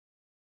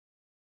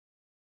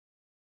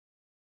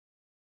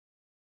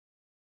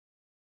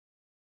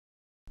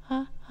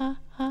Oh,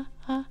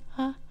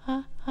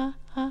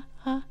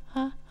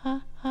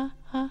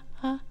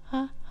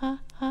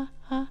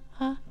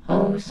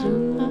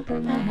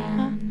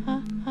 Superman.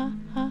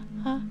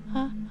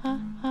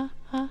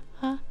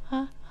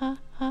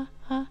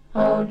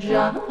 Oh,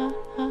 Judge.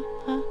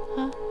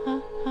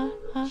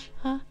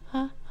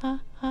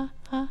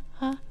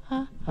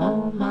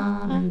 Oh,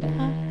 Mom and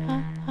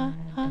Dad.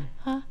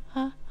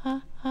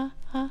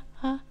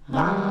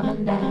 Mom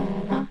and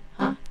Dad.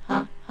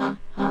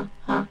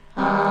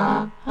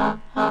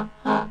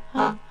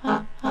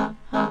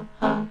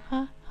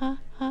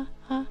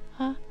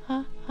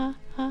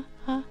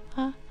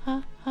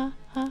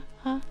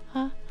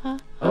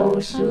 Oh,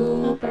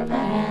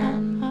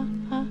 Superman.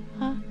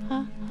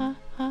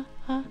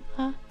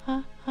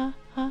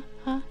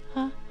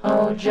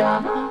 Oh,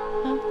 Judge.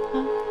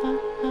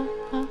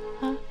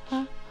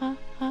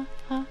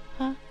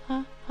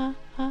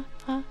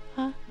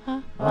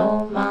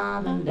 Oh,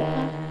 Mom and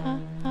Dad.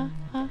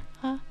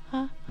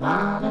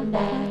 Mom and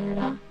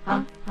Dad.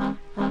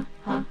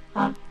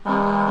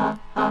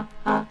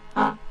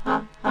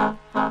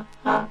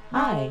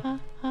 Hi.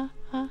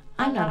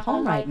 I'm not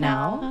home right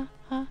now,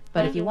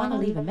 but if you want to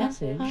leave a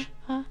message,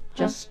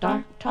 just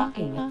start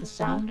talking at the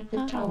sound of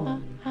the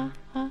tone.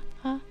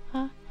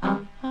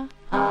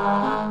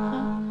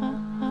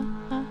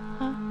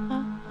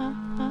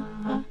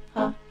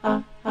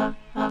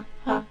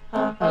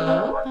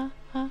 Hello?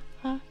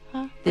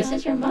 This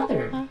is your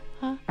mother.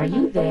 Are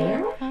you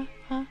there?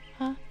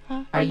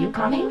 Are you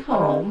coming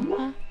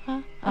home?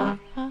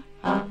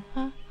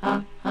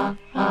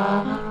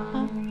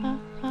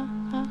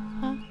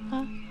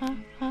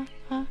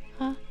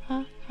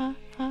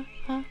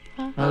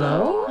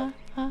 Hello?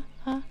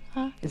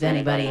 Is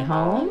anybody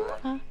home?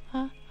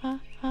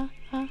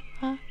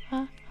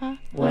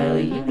 Well,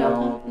 you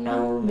don't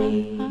know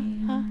me,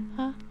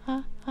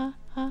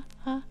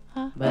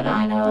 but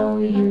I know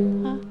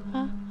you,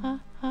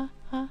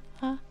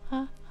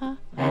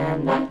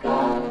 and I've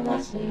got a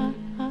message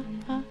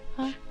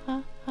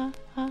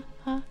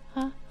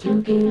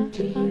to give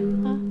to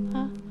you.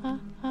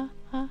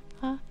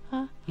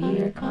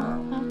 Here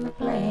come the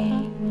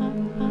planes.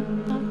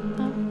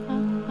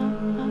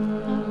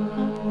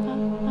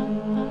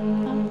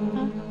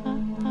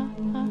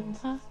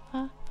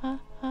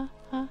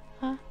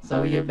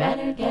 So you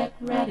better get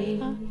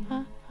ready,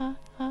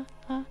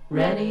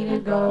 ready to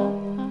go.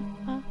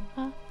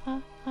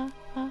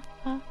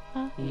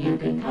 You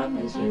can come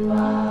as you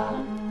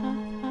are,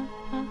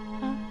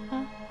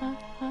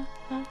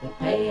 but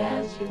pay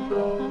as you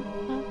go.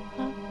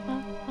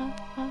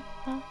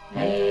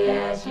 Pay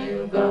as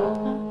you go.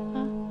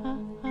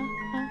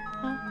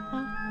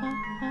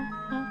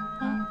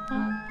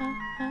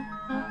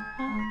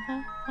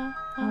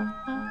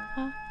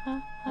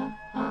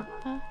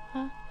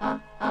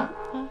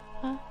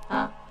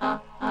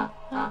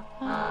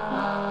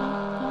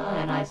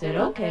 And I said,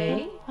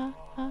 okay,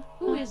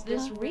 who is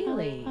this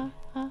really?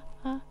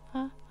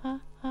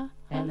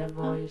 And the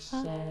voice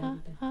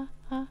said,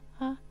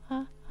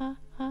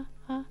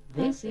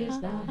 this is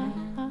the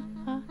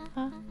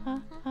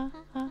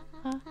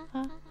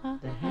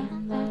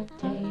hand that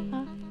takes.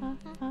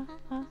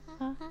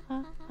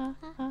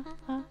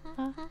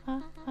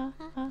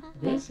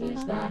 This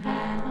is the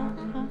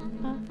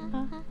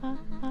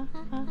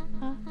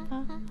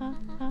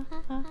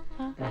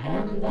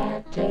hand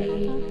that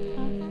takes.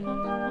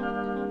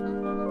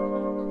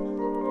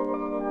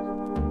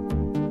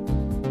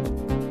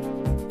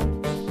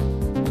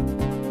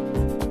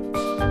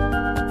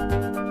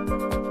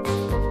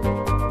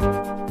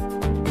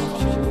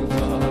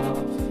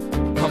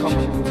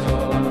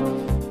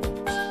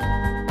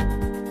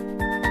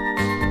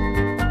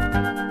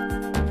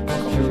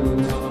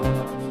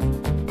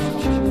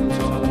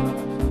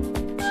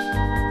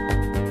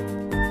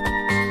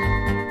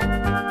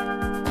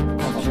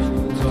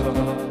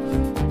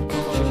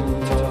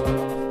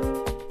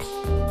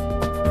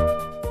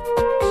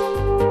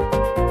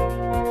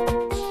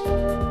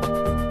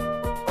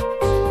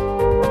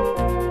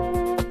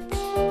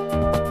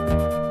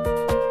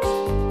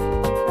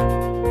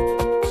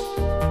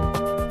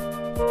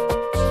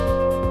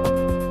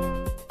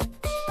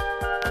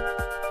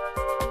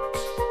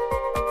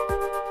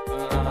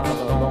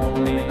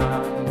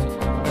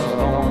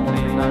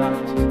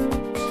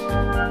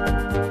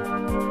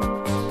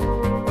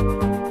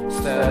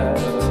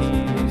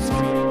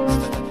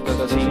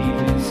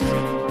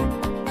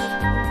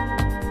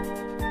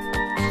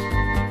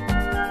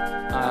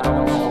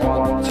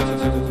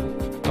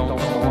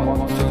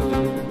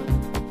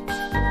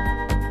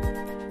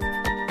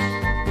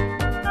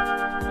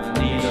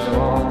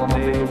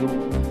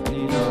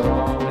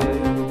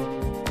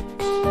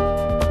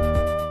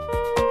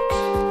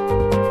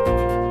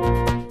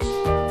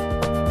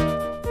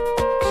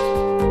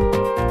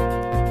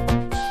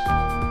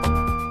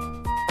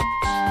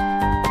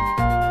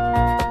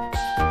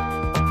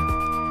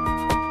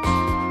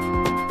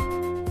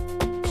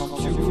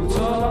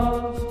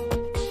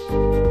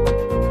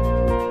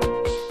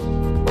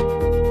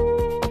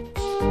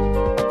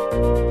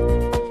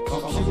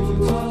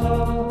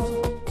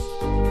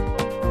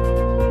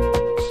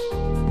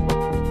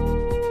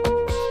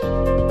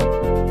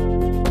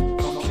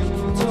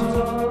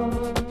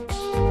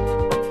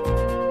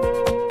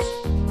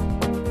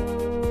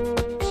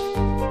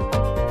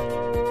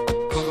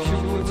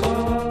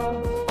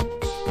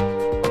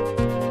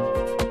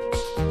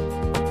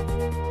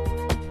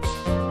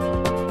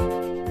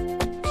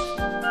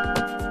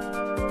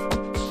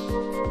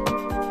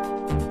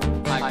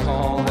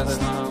 call this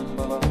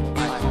number,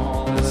 I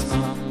call this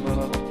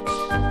number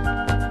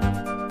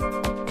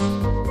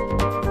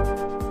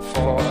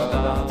for a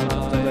data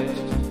date,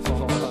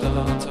 for a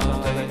data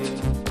date.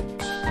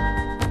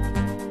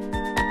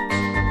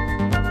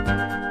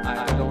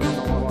 I don't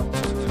know what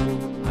to do,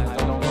 I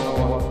don't know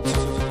what to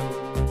do.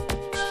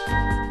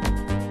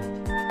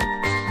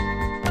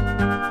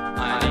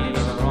 I need a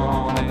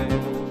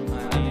rendezvous,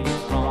 I need a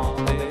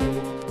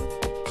rendezvous.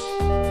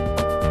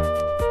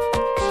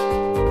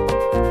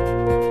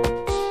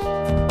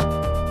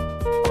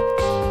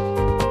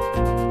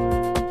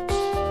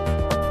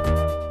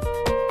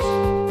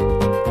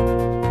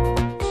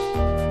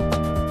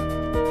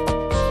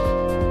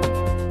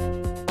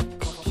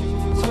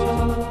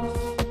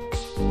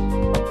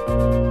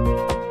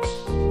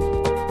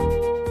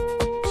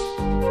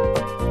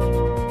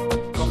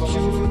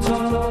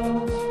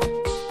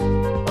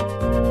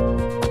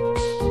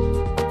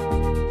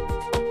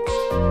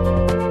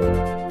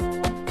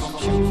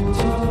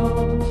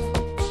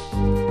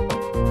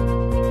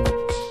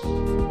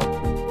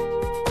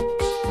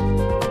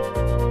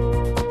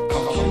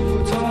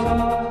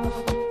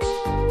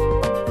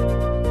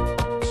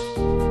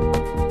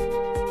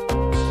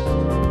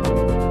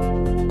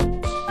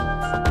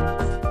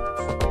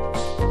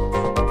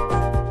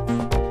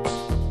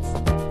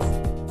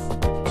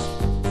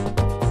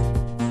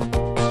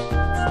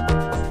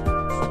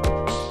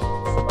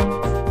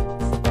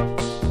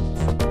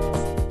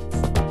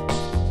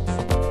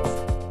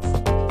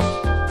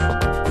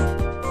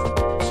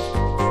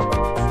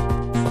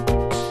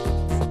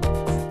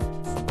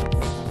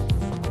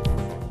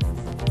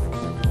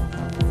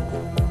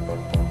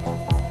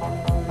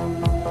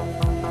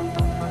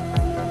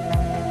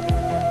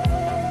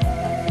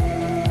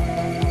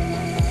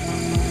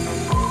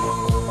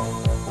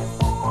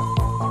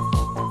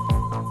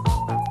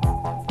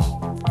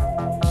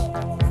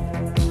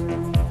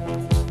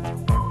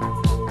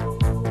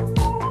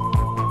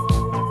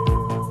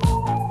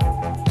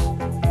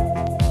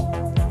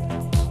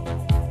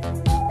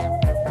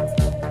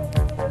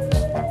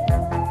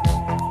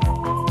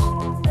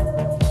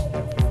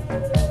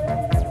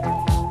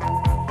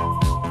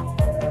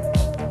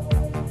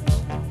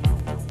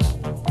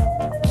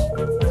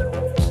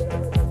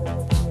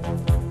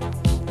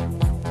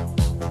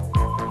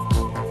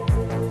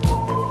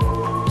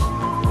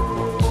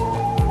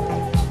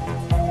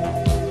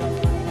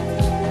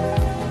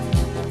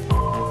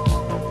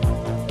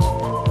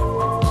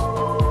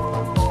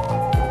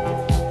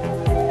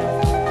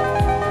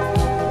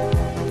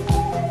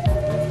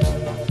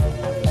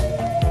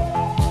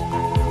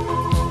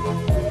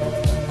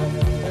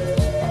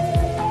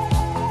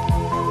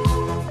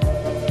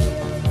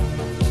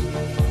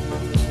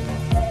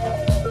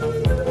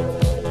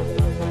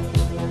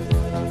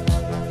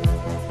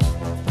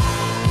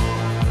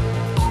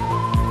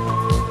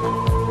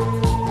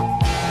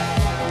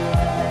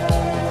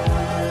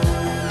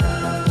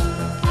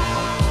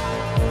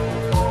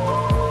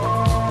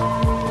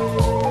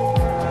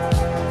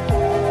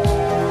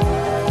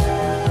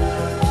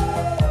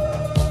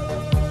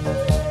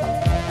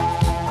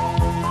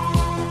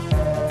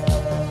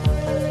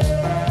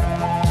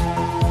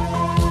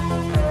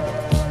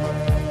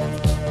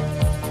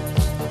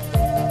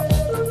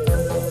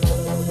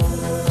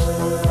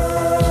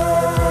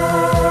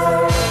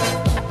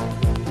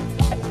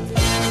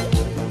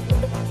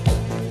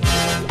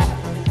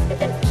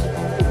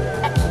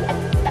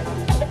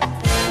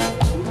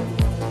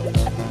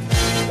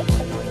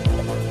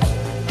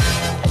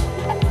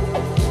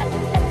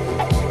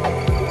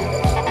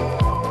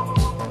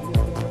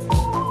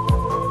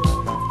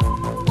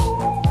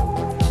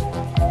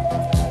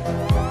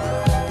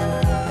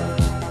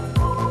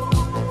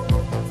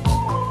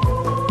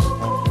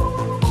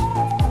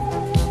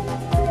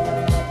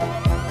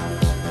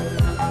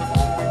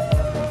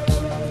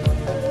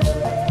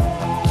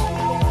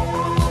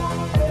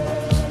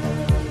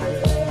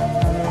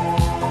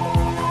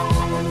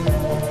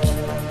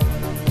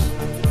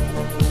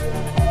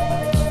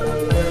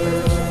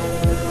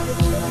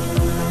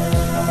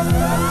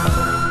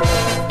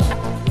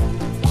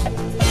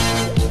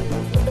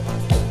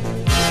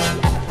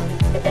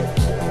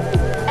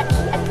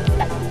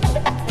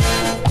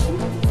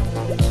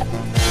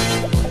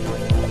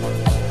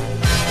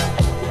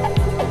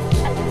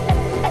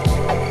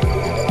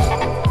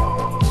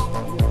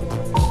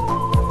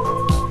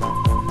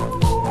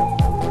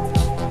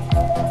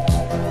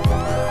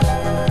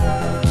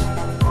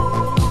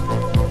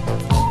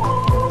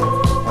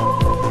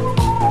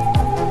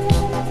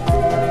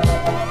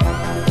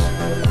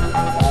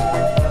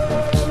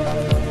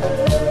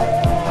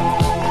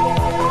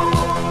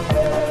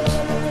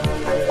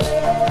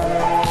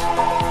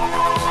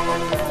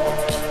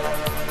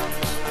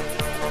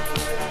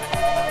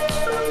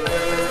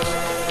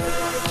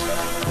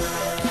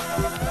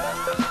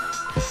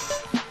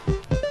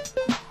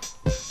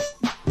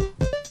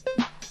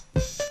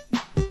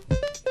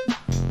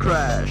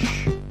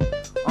 crash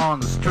on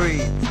the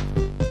street,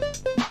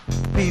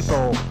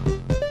 people,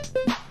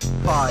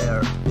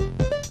 fire,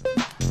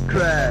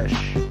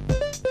 crash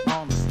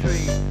on the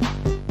street,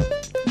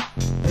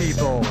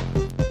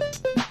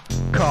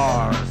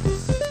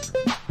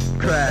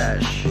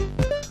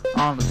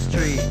 on the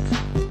street.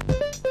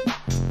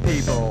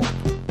 People,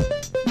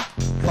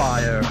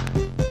 fire,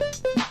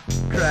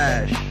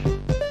 crash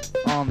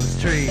on the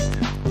street.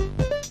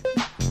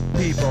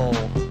 People,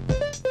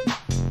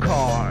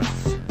 cars,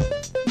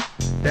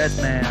 dead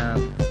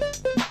man,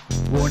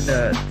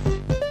 wounded,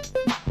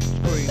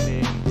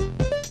 screaming,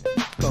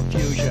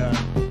 confusion,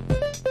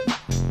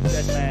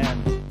 dead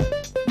man,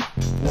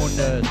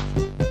 wounded,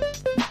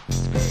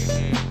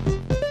 screaming,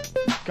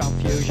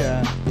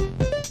 confusion,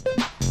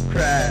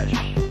 crash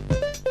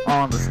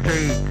on the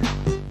street.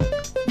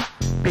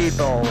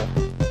 People,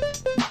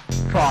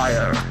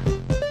 fire,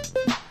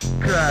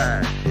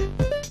 crash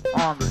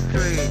on the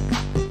street.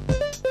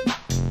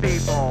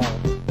 People,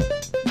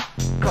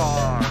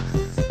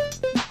 cars,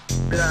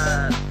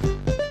 blood,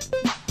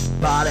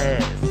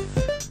 bodies,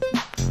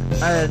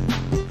 and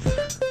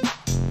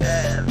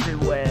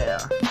everywhere,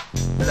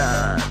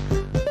 blood,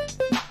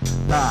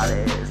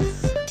 bodies,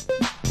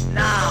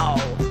 now,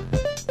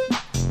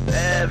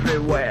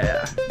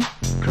 everywhere,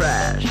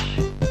 crash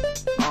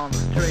on the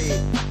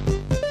street.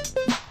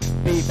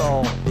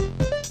 People,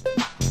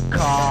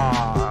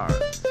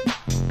 cars,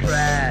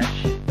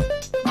 crash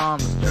on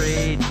the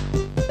street.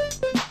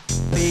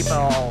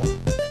 People,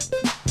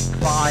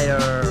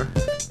 fire,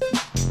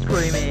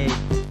 screaming,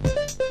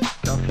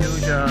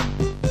 confusion,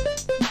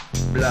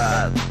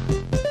 blood,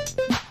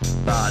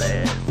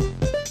 bodies,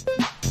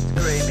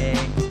 screaming,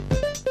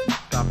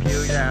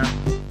 confusion,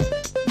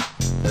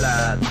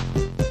 blood,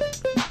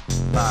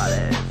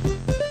 bodies.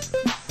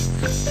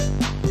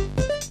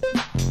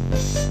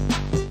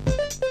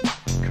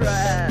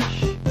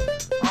 Crash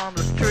on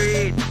the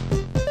street.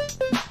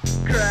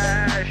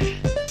 Crash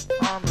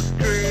on the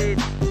street.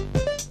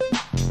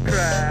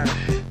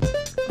 Crash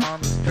on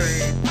the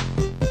street.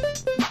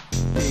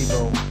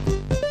 People,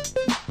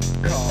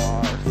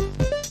 cars,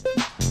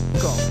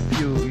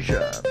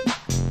 confusion,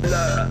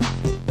 blood,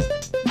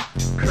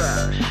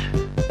 crash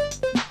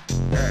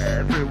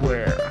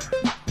everywhere.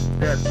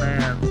 Dead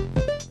man,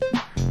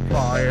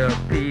 fire,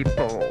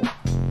 people,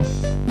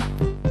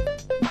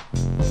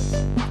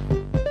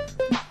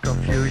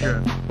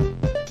 confusion,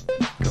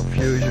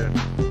 confusion,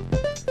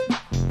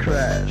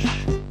 crash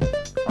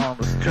on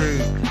the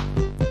street.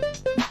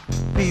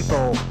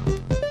 People,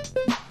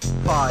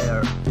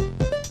 fire,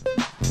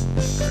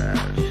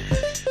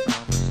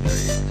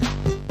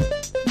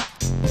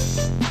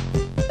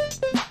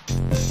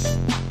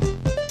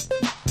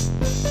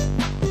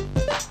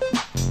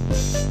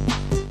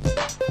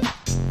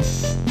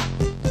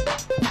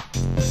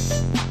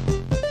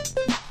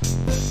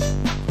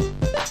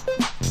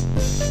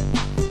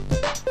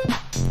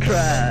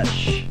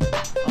 crash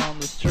on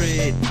the street. Crash on the street.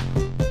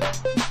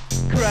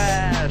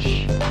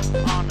 Crash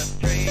on the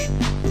street.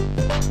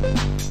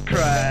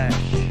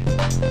 Crash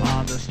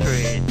on the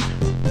street.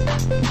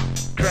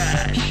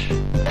 Crash.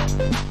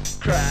 Crash.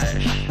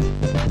 Crash.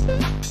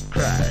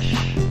 Crash.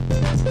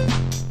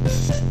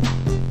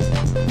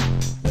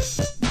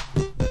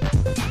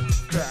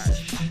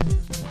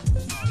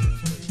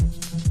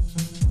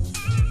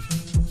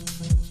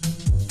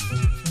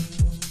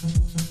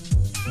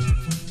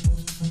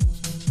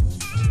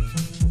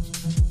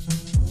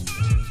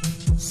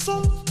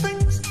 Some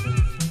things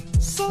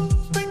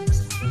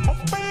are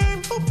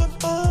painful than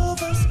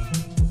others.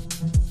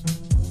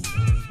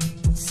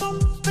 Some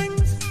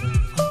things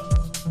are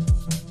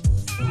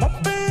more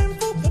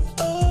painful than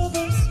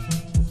others.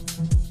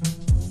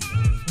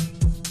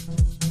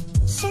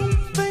 Some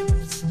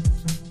things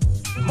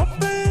are more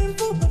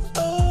painful than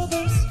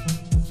others.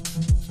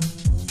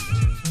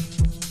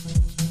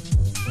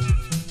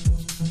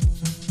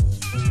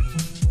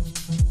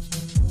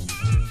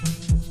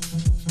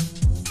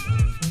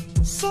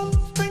 Some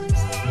things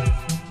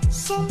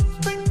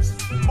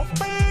more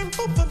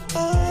painful than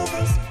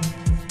others.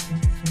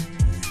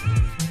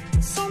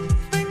 Some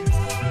things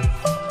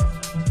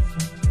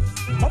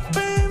more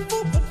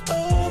painful than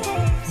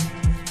others.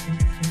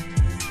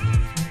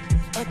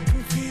 I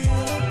can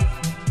feel it.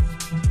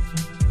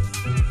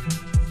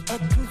 I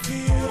can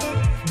feel it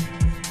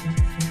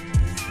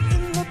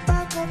in the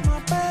back of my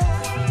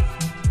bed.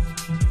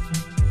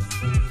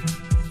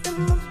 In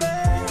the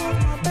back of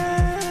my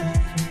bed.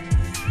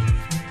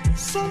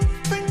 Some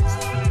things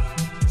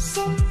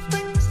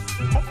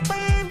more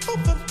painful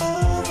than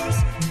others.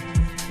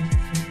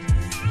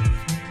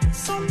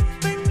 Some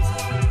things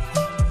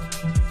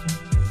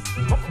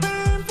more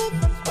painful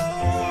than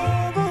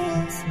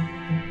others.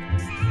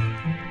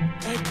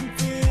 I can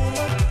feel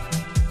it.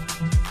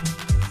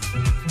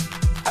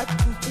 I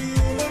can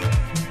feel it.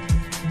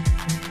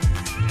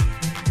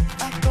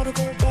 I gotta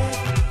go back.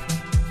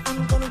 I'm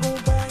gonna go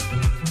back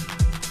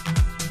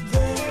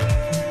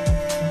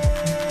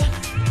there.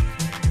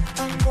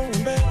 I'm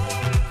going back.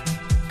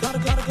 Gotta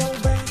go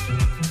back.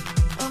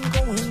 I'm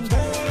going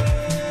back.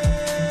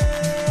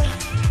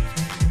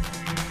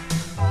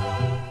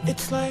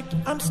 It's like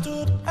I'm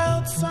stood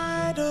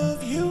outside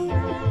of you,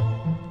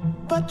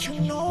 but you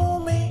know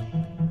me.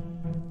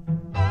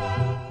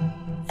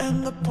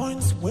 And the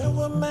points where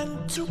we're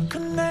meant to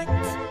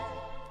connect,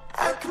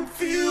 I can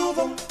feel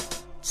them.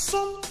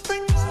 Some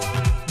things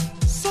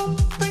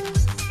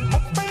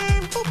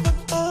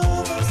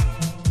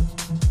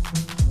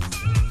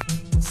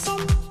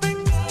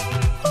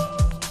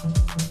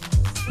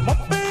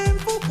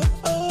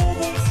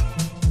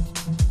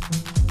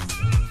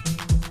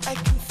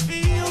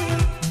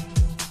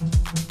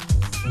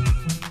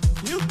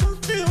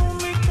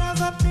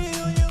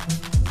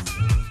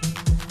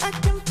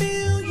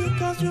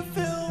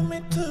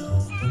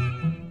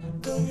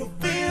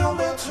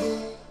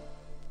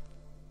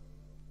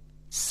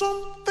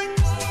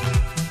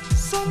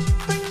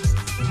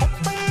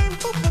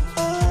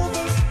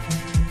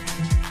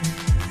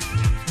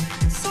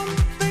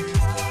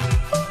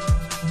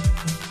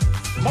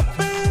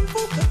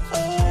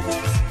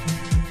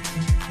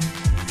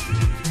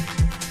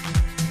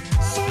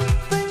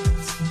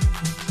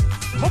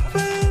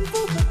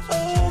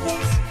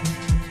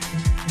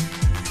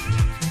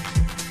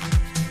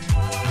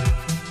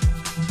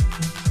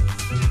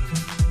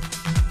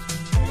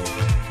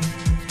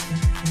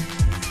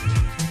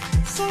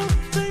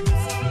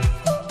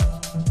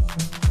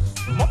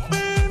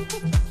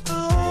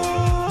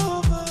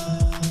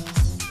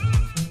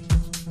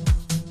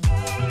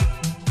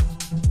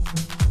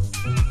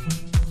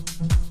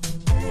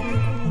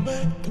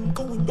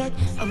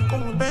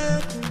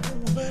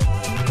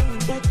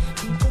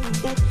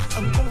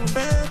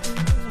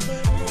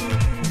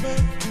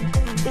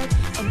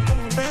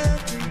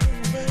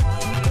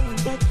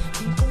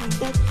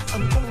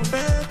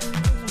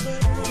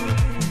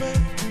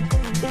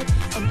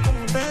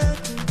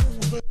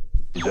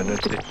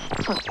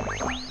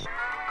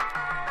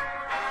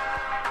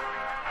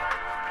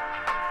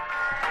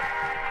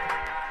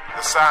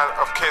Sound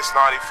of Kiss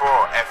 94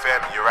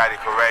 FM, your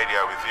radical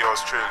radio with yours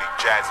truly,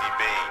 Jazzy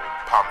B,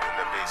 pumping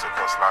the beats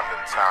across London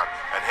town.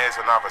 And here's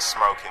another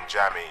smoking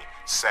jammy,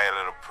 Say a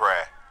Little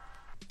Prayer.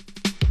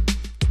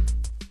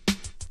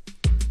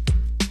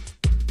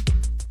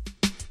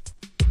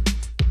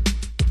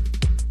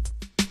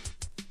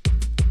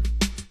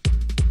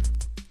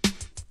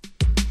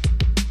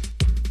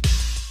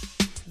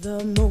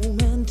 The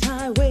moment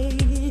I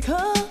wake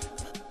up,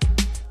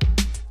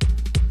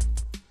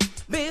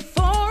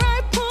 before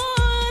I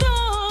put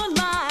on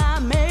my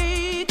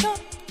makeup,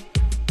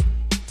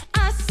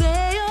 I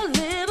say a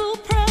little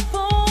prayer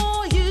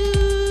for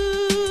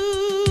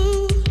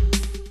you.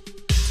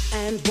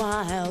 And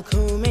while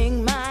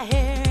combing my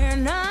hair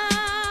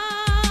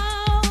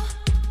now,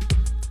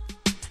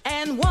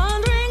 and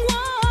wondering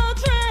what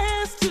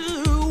dress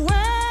to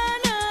wear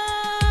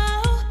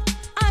now,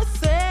 I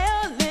say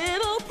a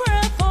little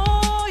prayer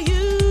for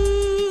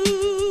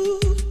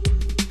you.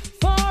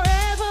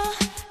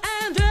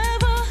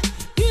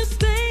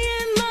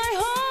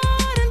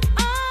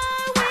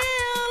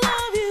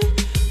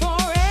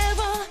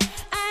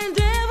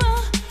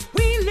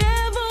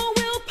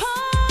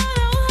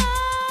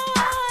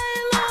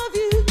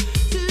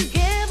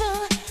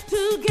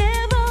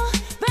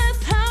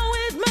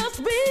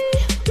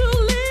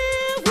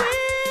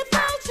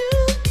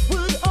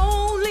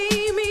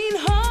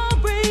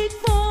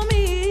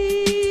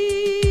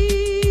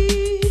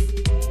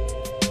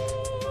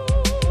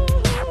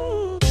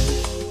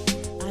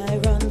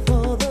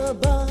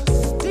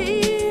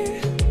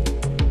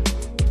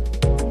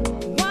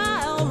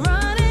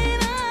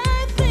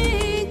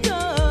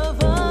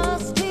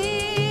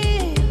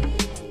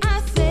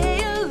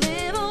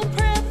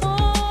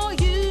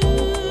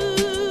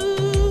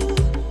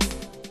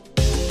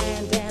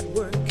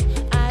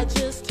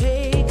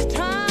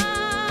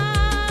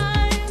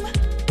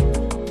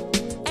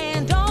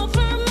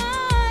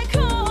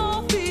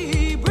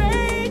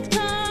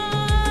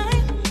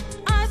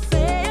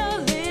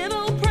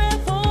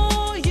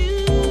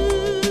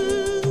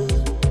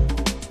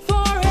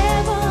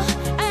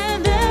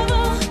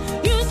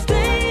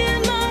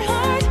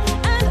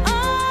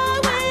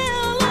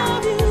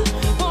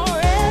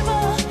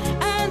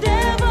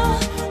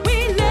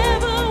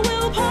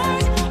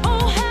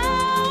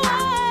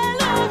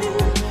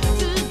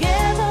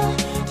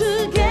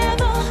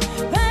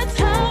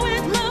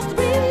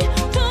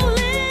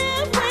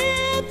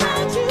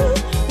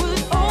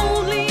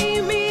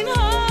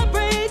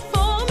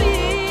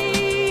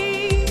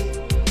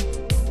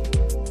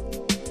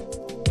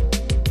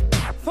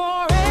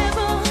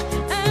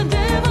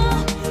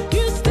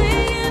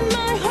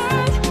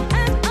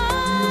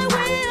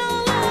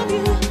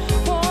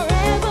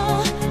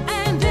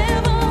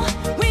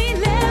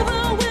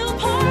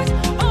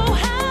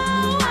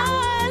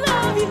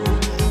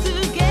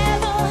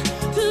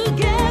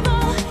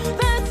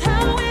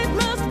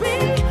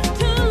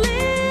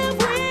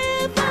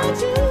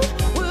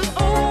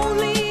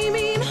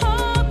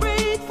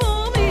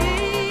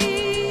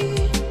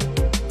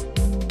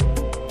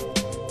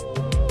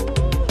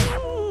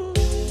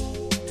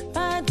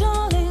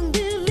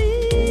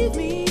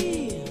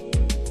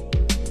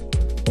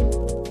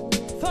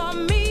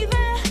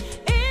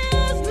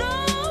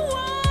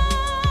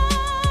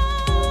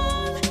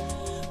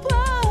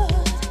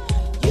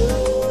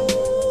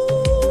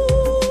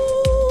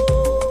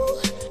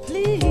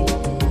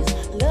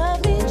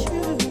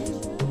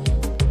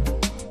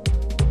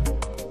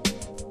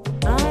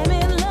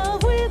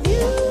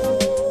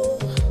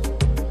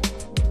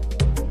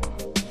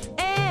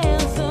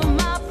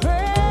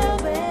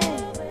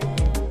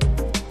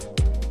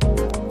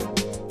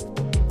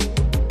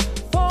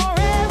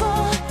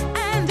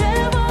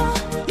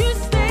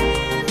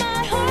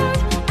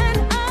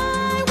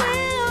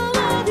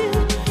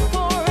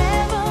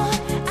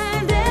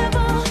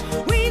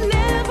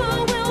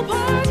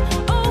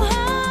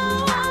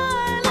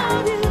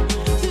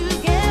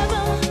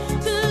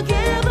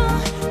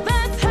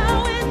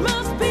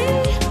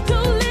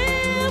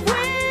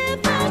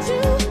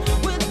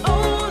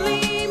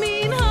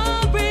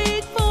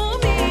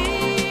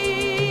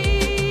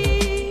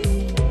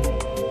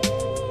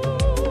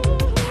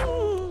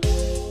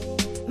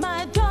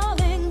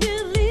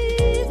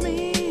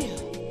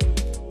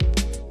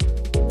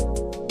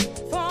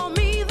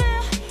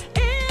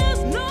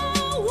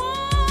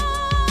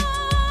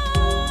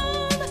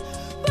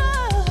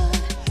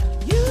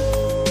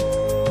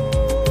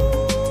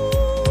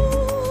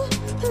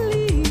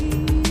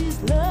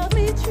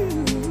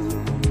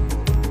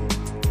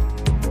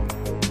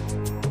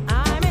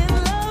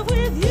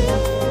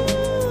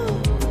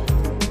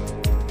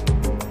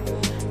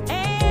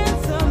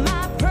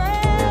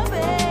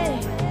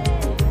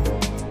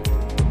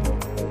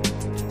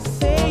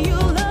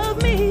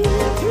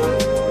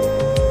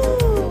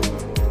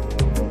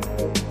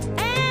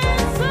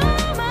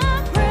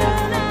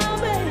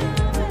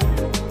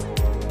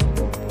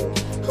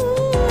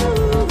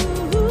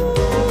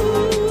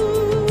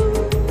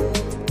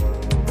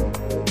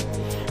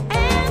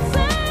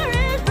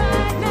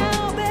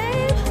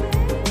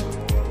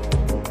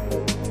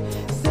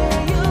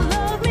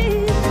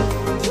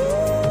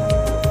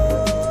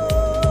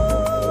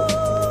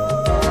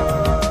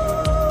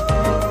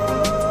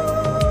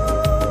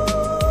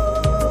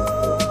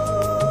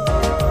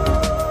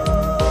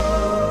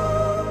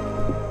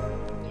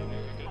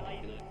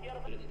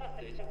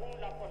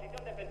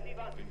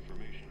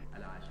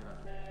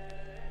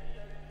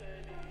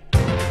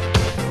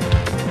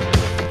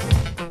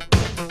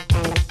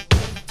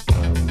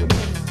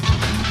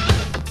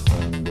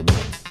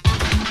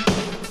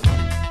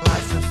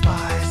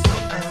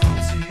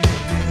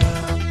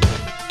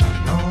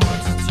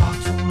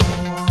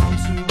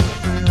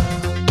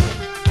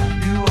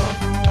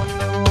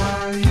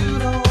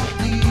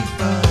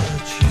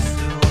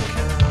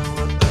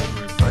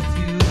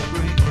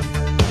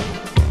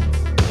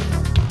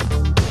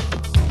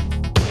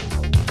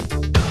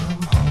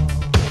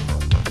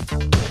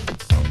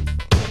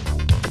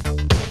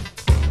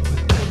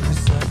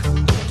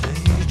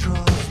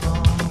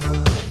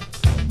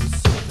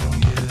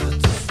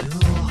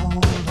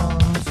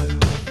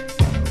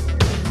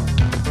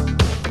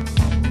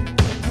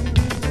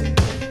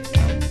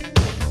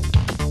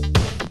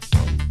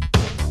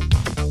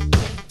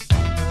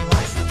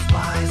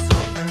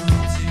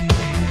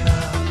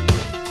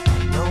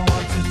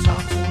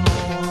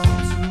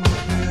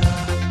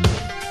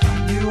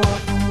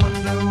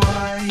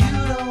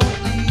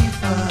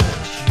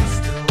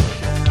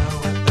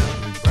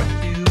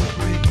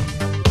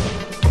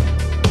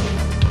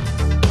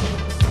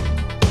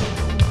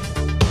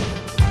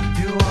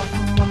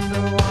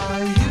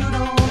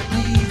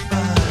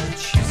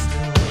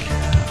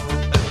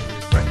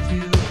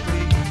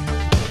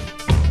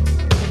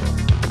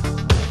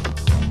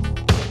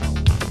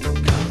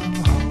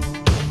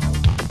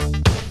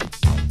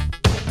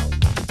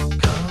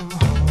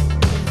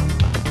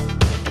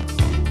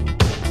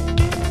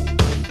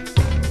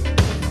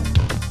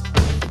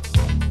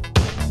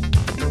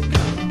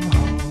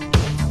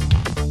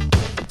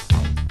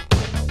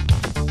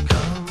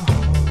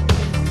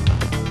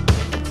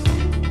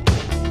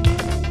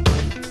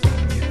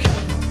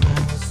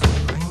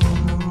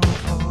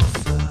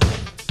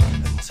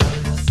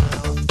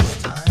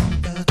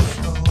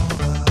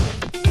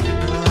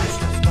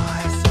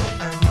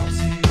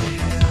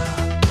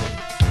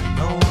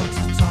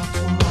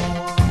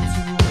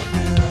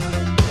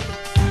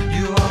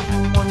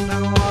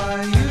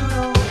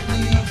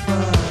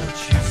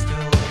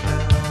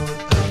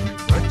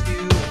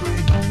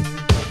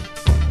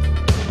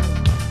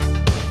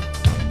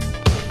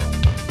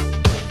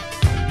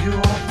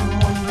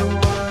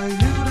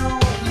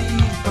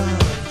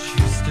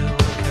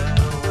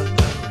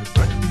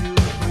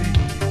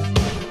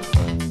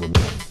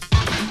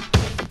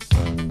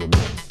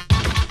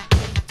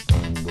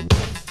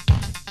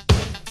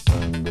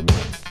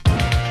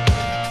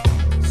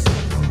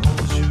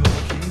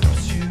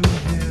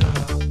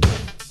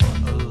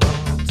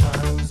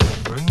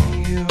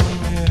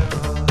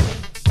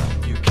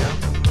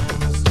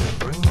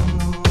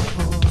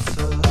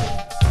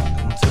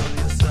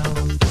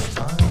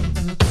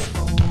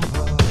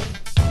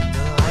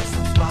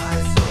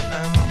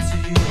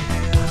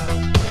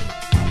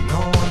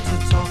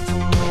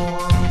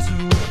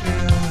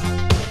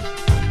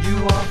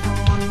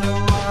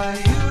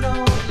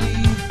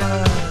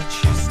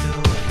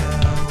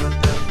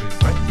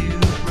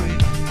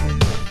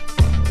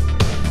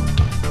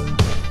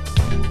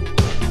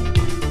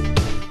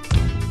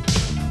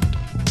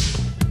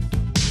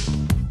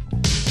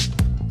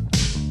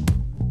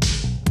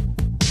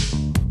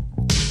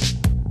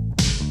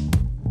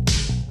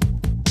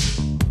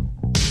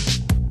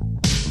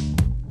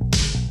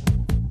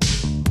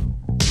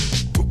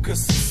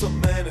 Tuka si sa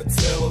mene,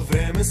 celo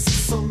vreme si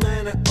sa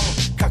mene,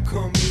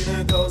 kako mi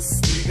ne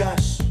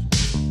dostigaš.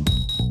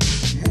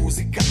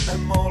 Muzika je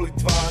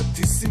molitva,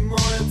 ti si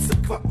moja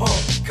crkva,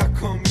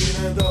 kako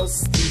mi ne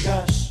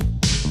dostigaš.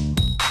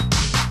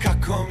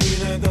 Kako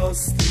mi ne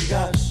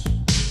dostigaš.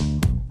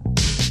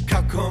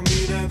 Kako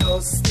mi ne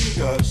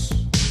dostigaš.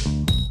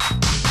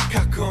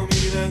 Kako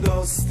mi ne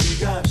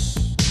dostigaš.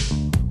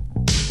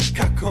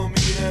 Kako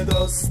mi ne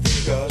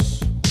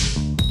dostigaš.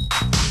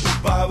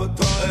 Ubavo,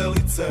 to je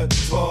lice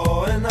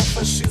tvoje na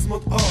fašizmu,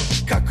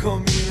 kako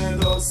mi ne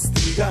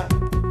dostiga.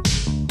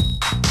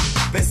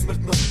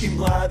 Besmrtnost i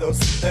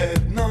mladost,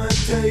 jedno je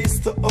te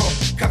isto,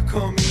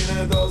 kako mi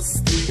ne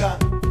dostiga.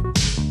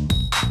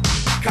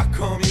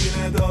 Kako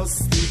mi ne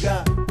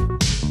dostiga.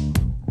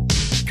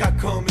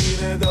 Kako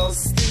mi ne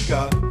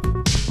dostiga.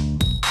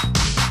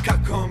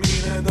 Kako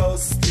mi ne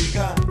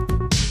dostiga.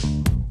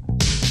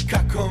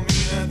 Kako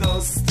mi ne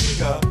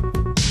dostiga.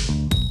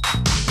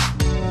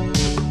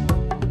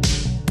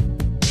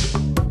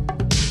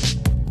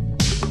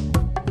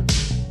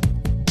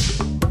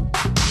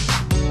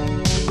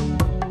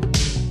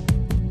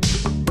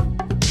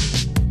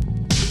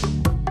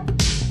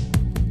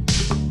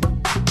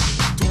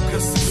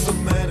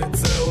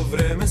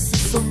 Vreme si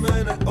sa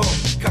mene,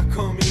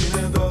 kako mi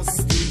ne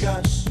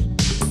dostigaš.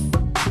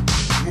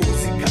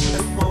 Muzika je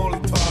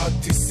molitva,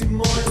 ti si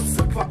moja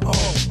crkva,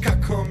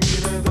 kako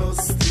mi ne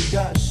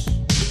dostigaš.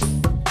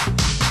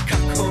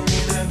 Kako mi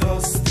ne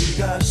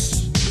dostigaš.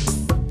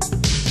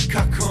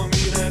 Kako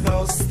mi ne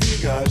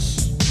dostigaš.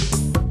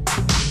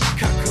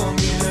 Kako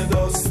mi ne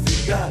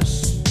dostigaš.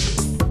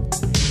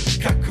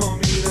 Kako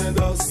mi ne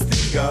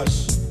dostigaš.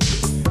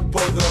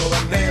 Pod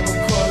ovom nebom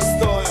koja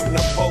stojem,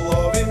 na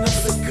polovina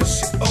se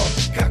krši,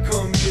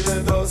 kako mi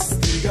ne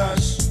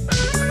dostigaš.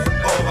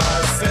 Ova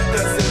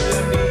sveta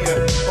zemlja nije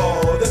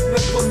odet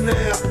preko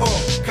neja,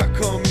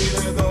 kako mi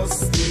ne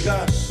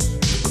dostigaš.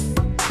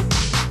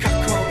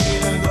 Kako mi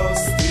ne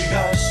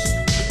dostigaš.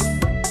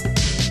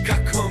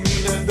 Kako mi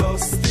ne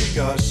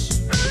dostigaš.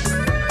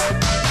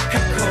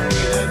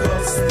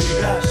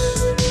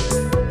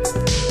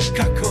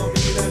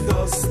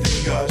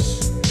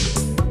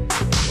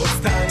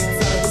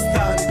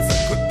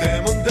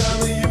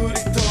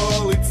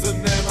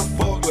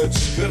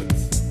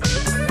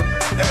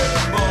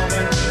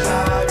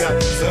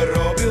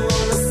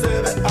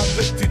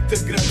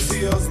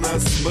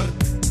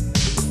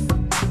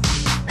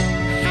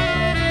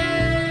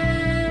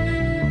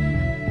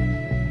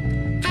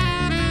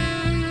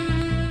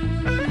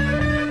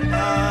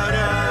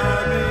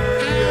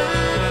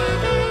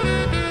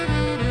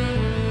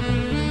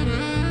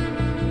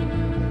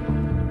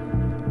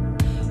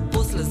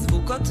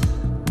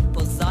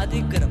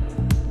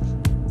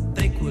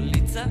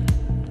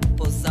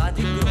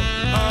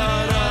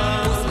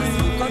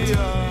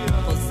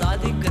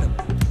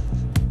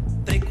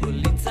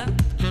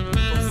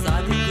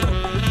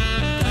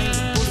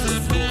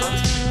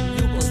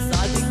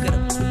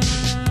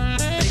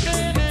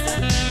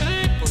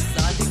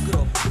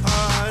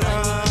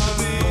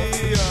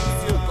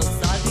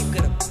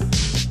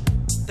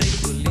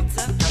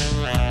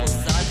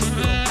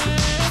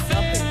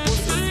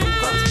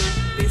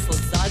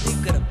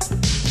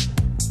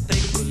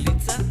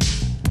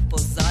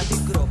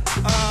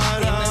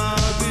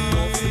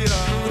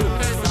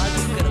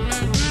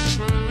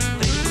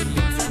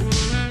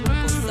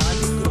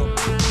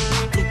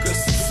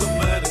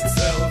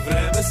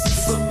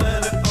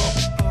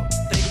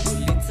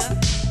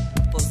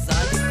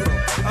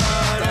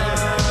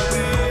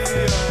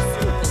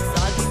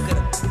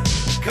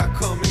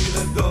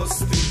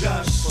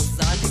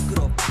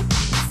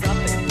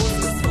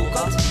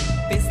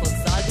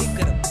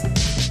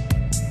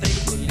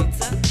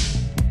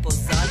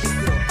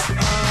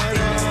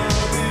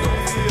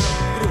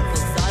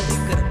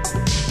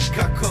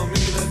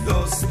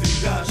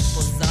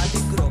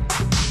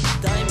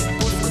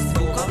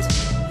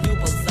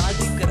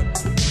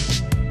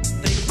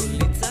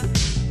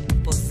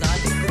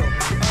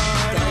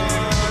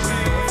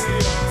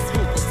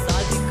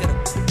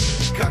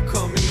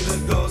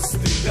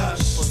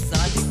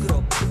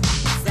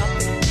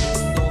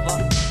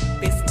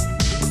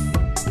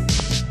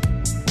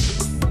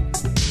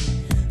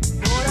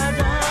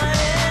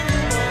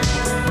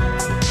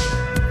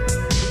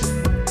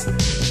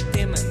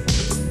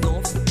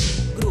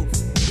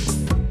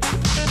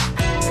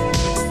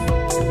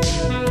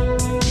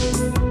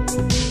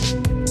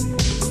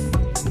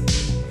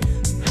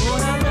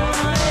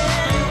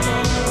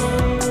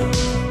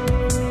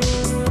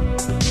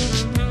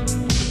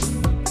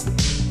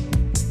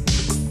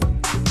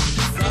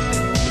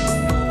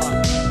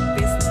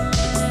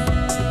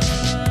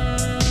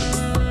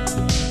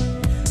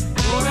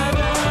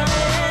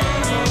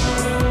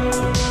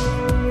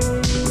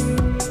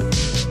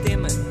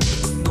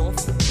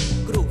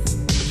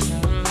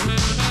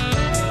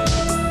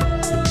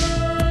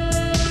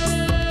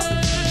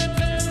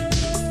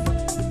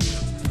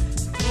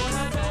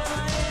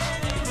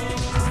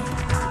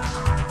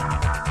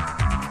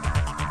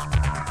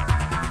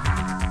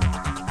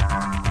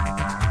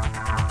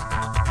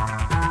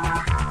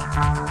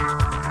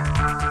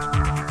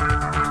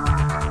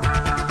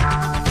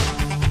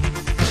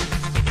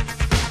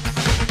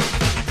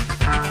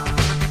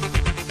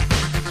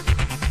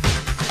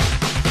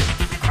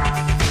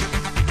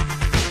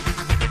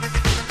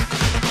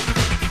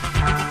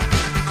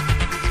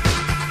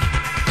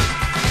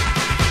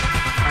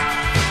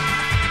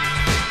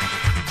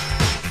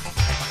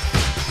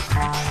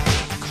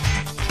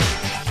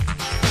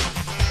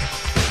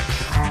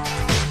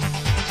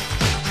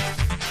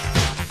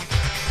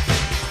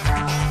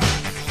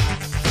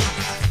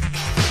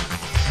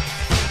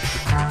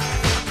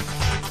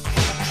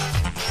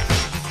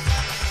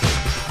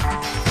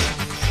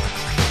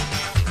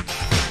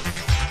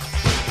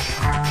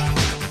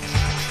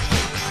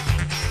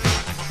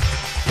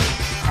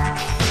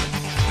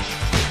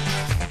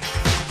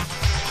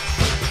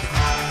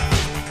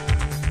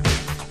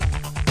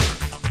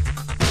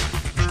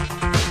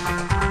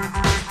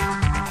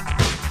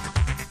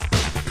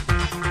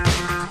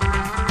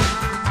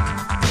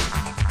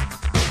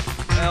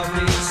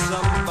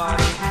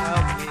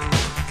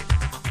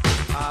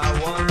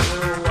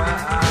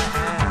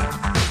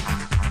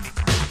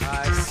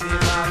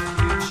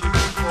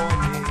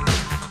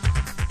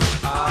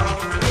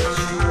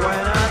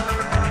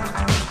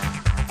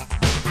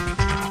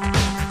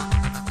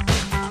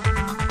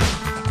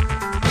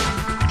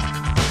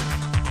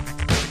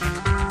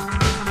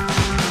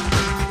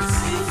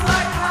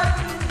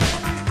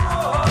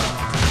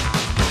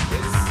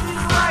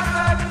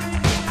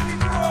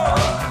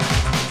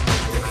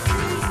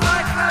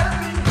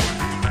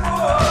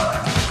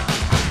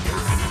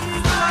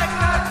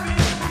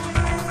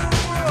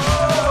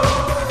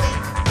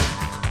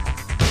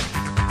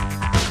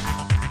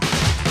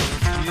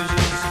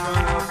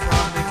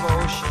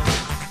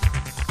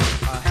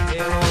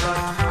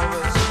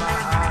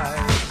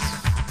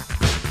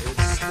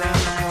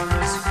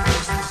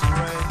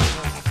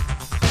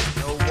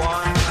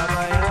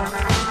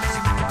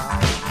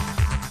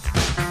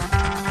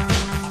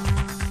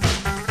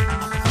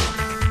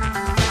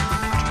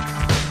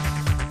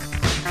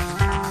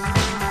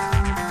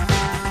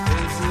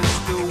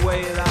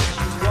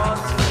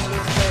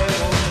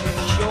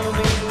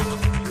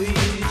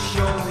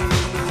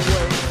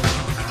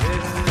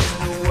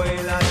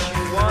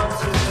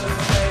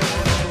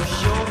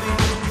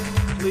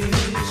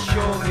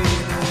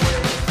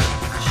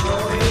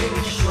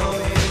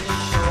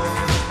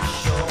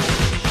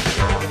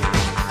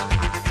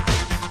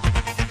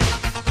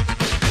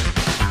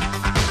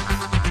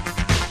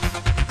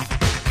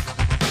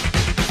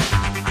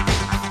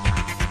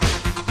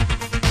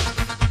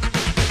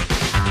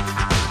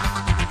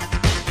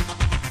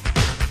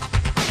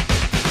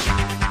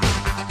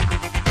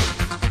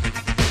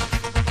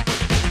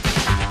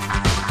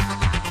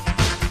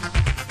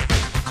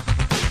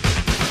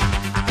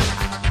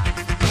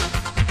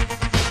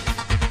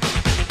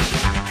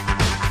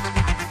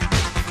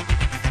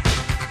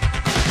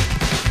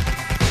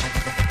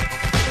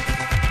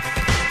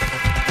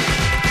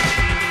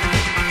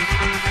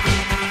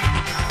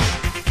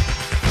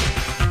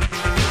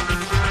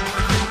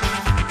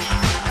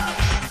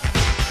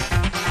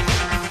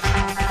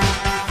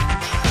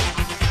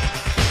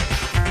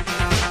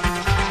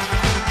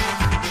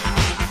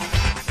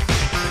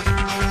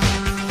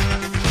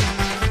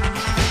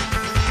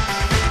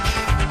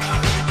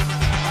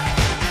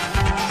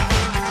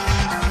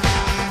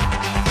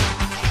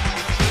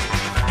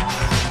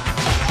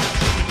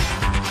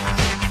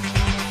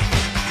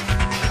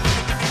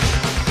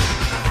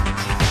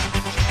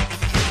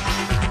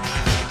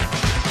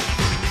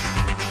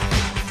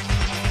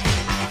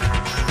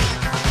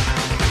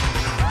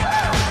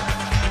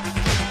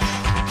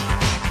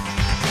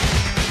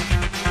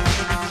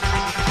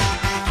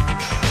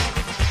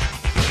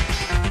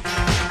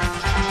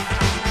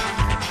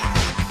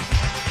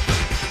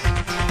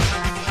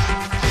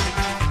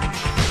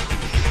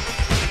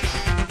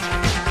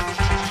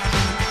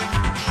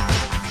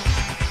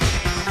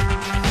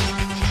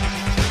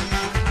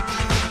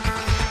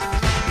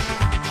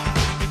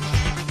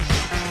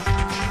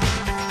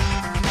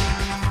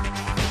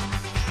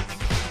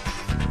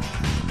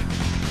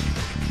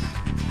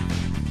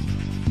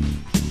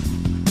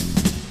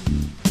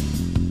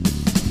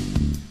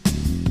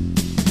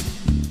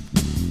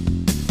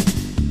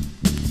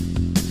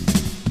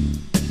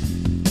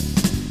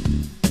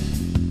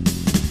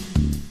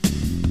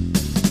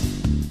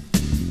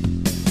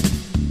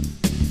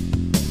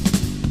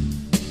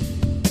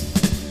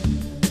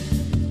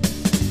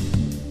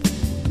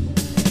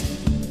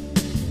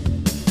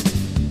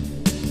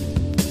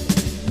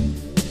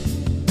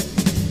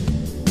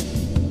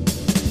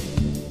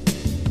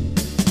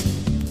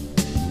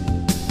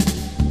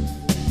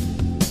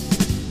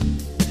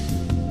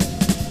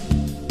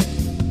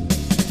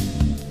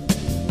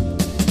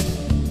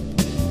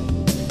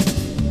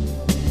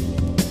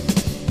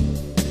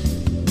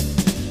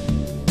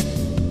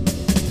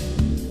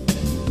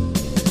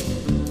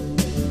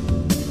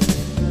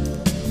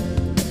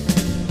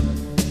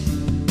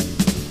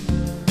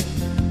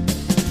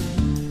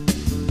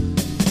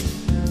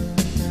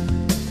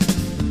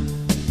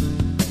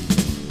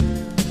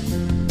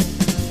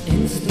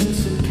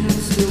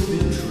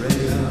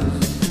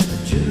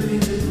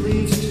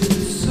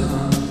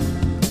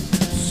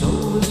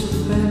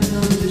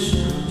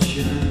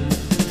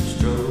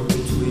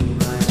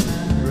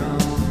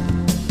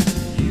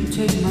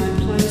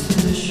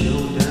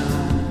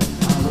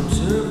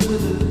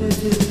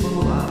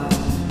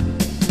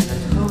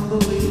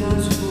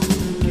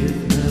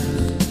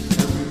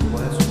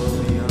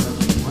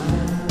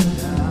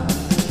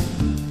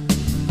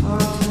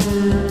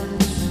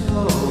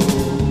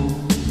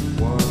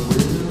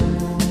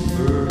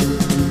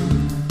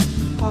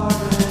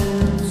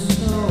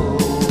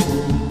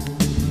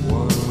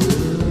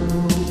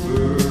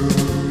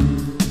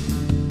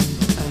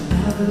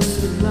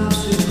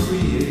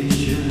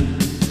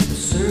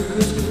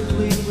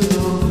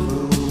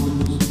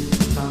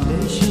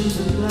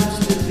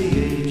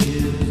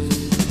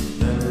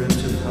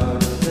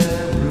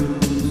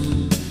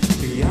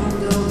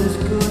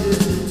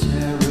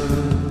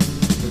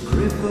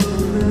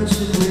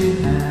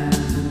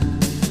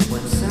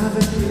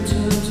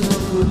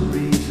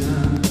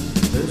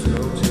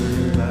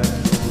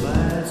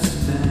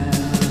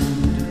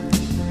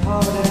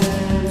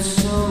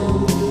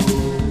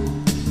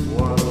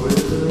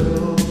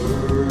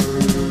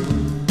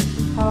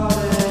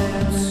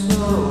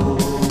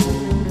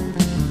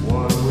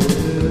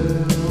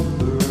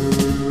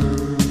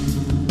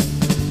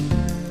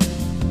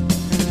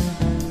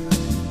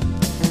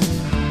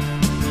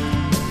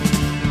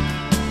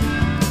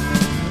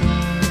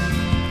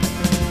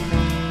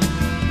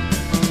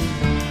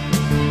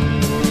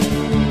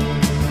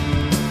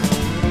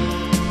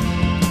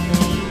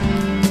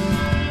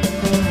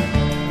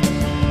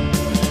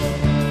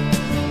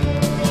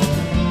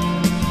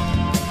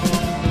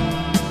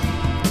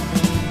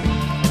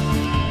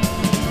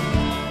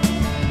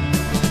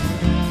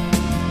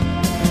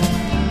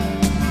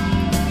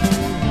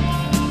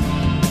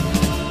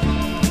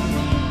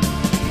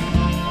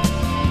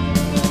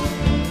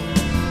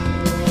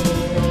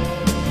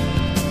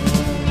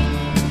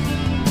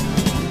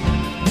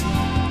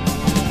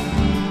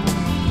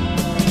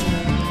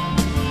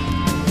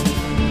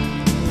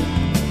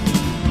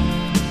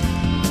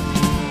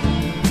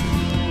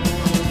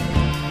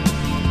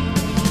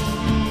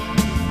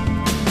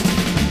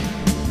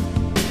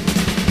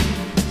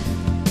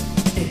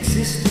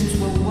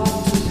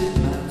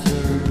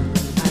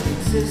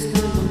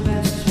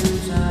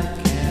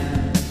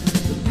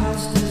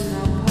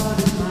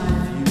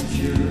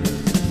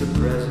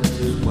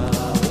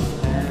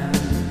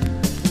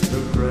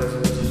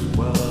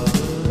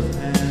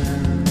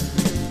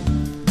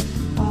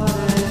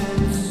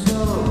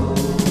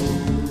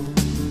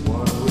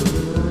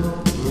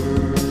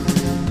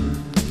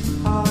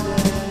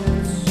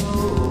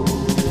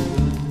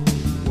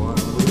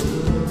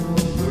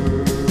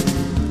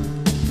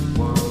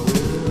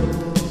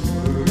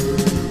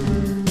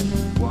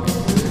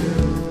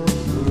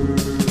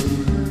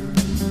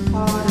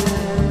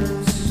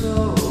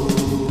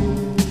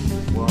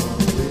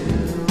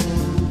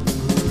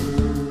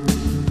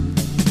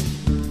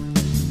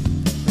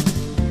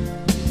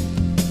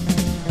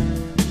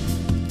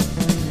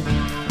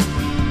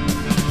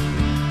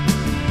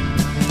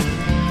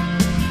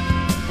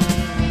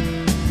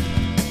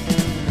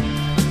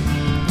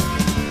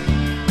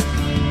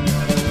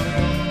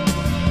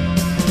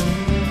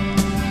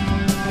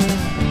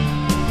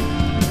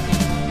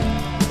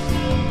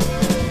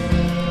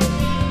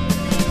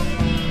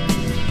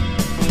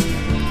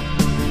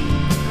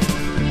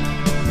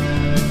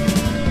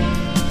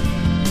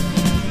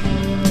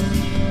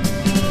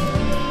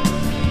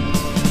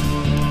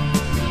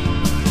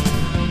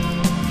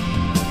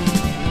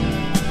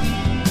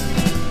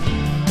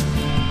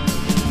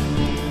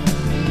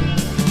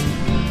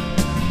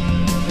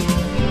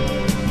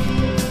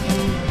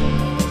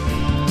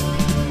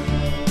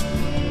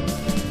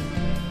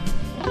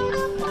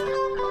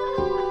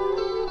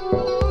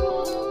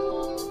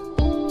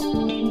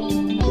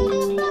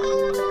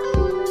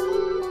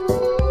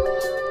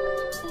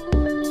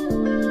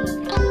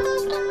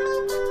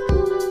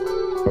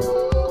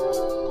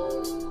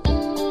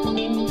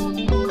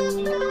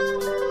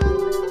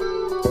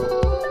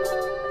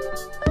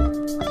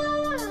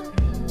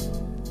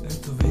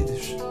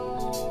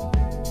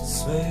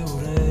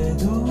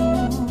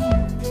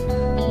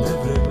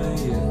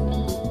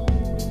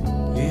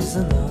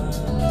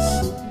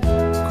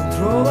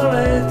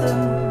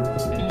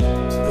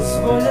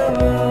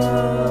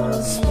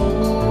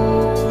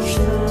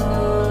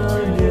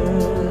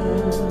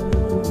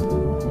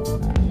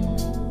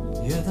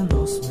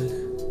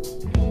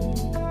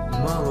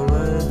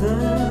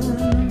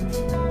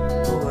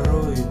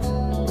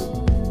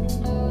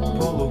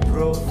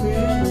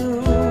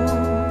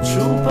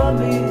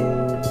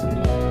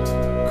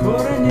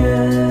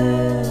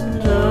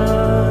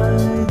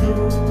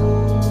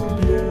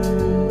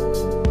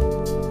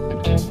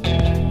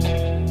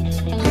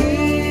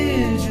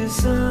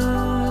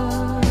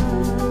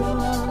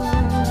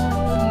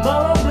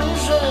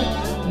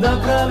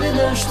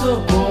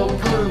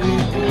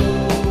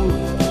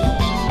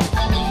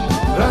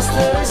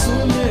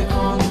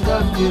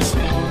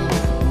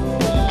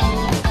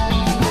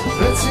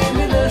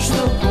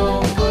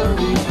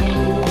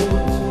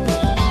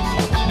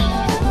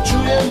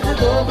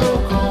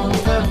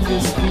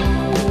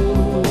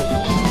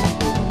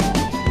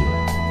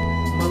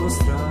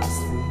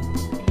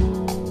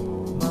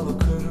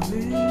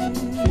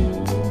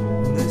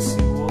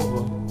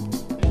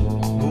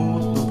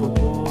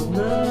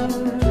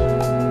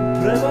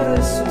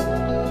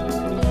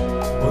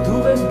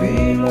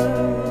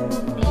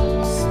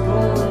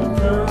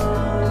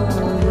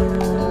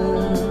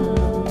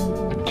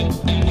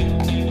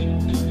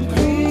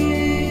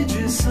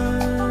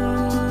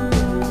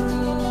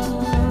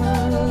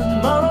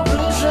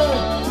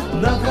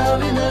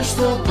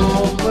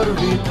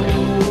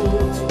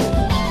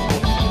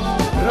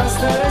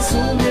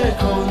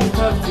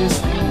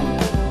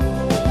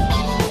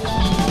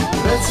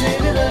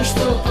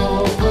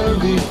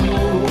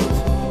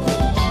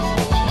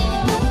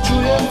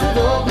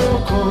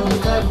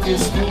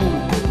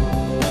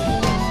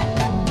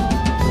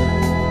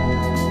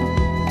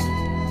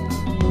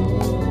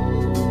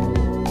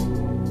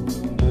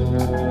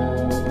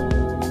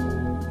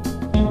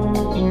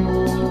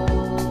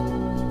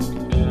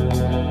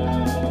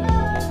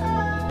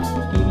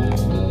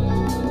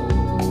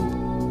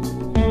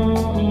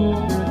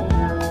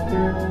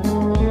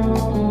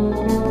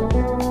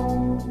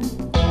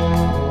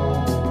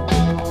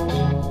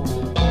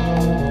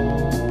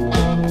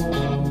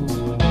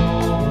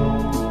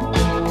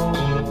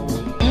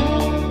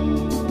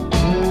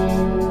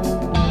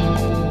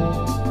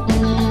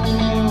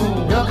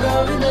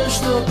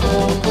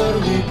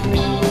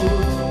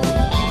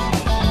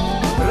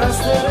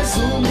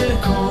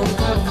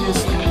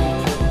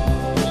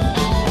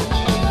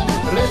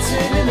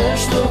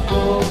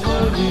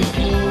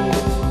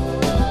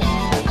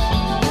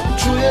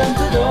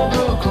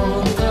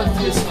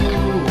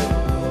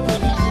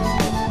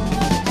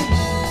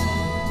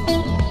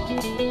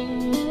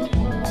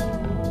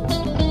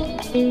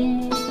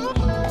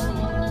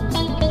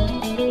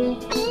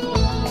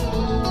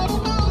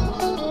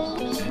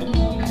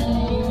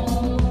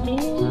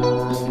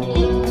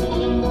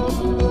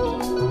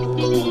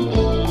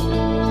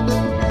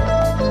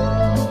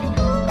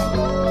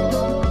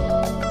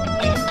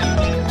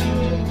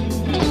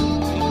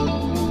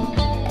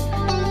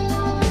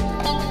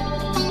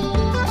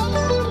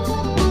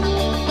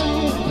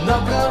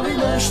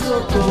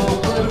 nešto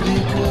po prvi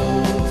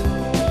put.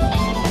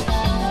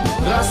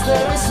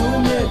 Rasteraj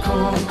sumnje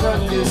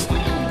kontakt je skup.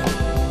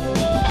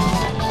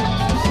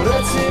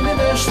 Reci mi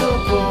nešto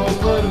po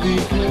prvi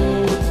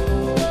put.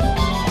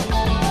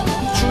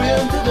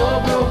 Čujem te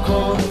dobro,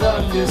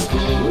 kontakt je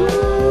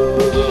skup.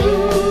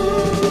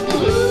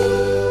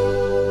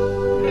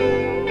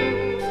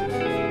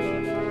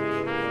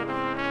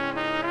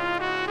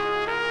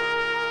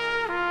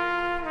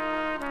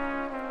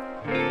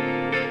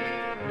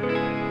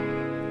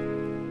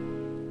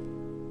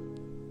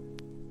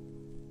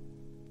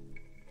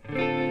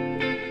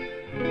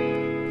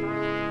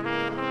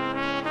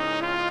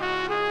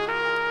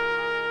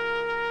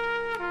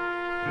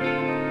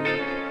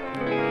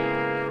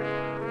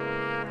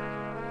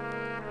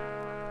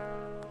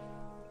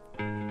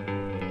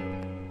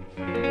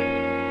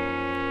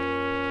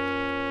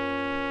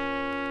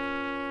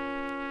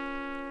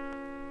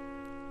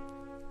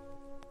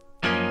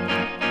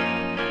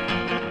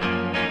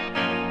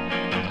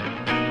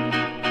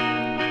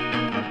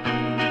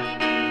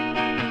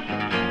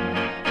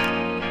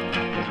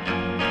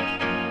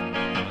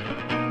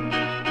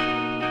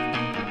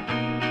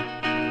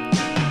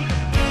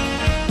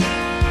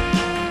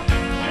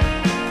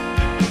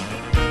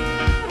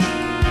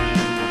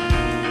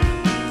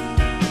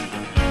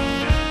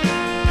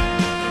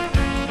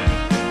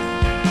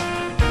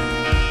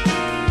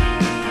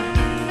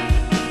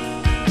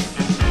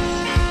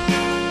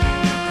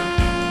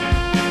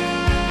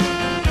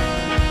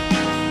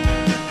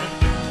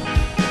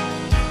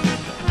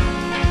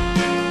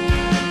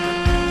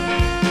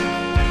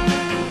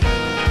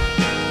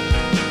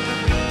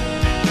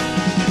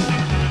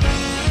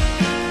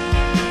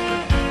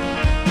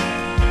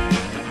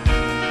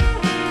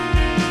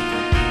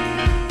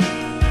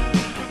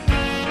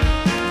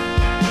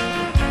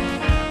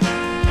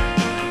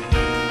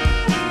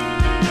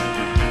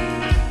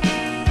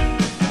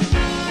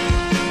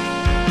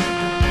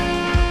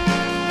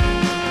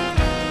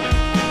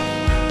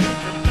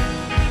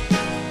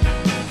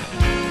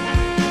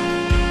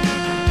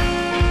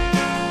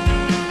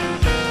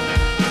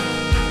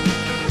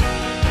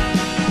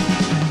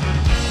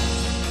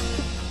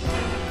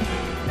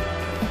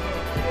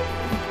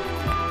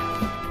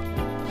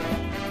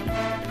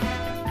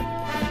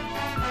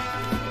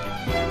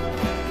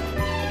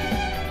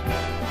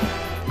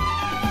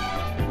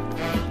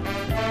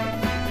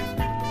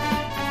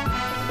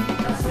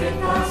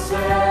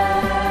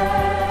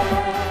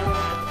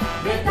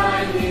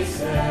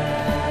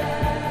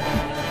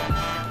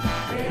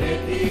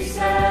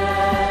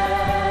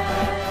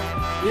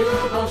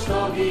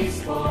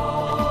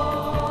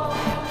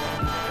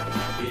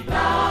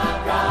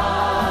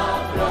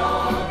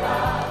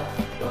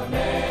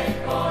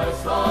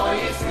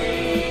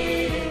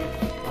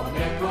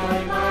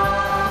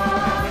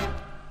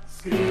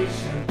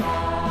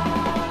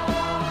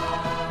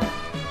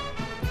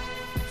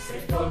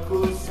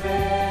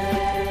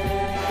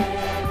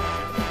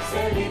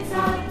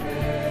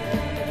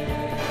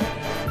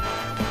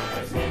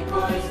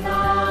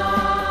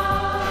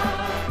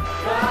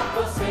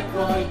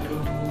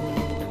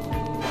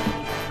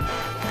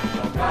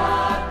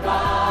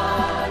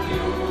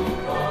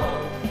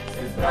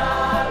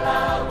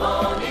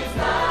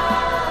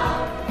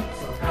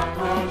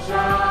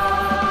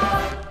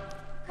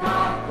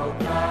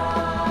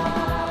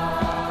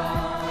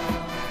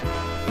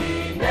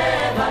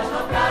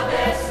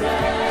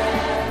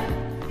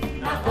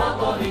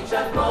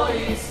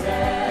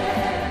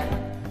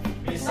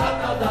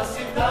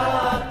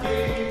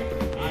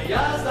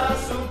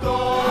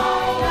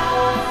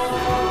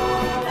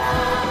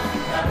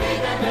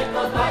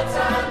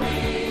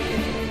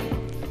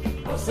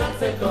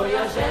 Srce to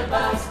ja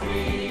želba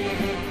skri,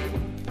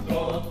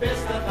 od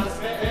pesnata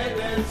sve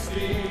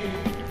edenski,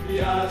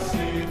 ja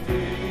si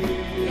ti,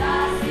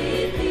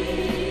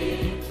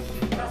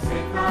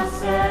 rasvjetla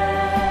se,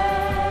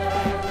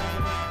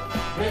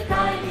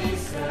 pretajni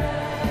se,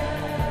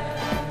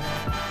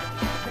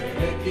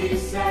 preleti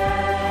se,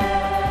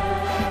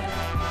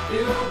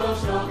 ljubav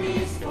što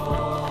mi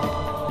spoj.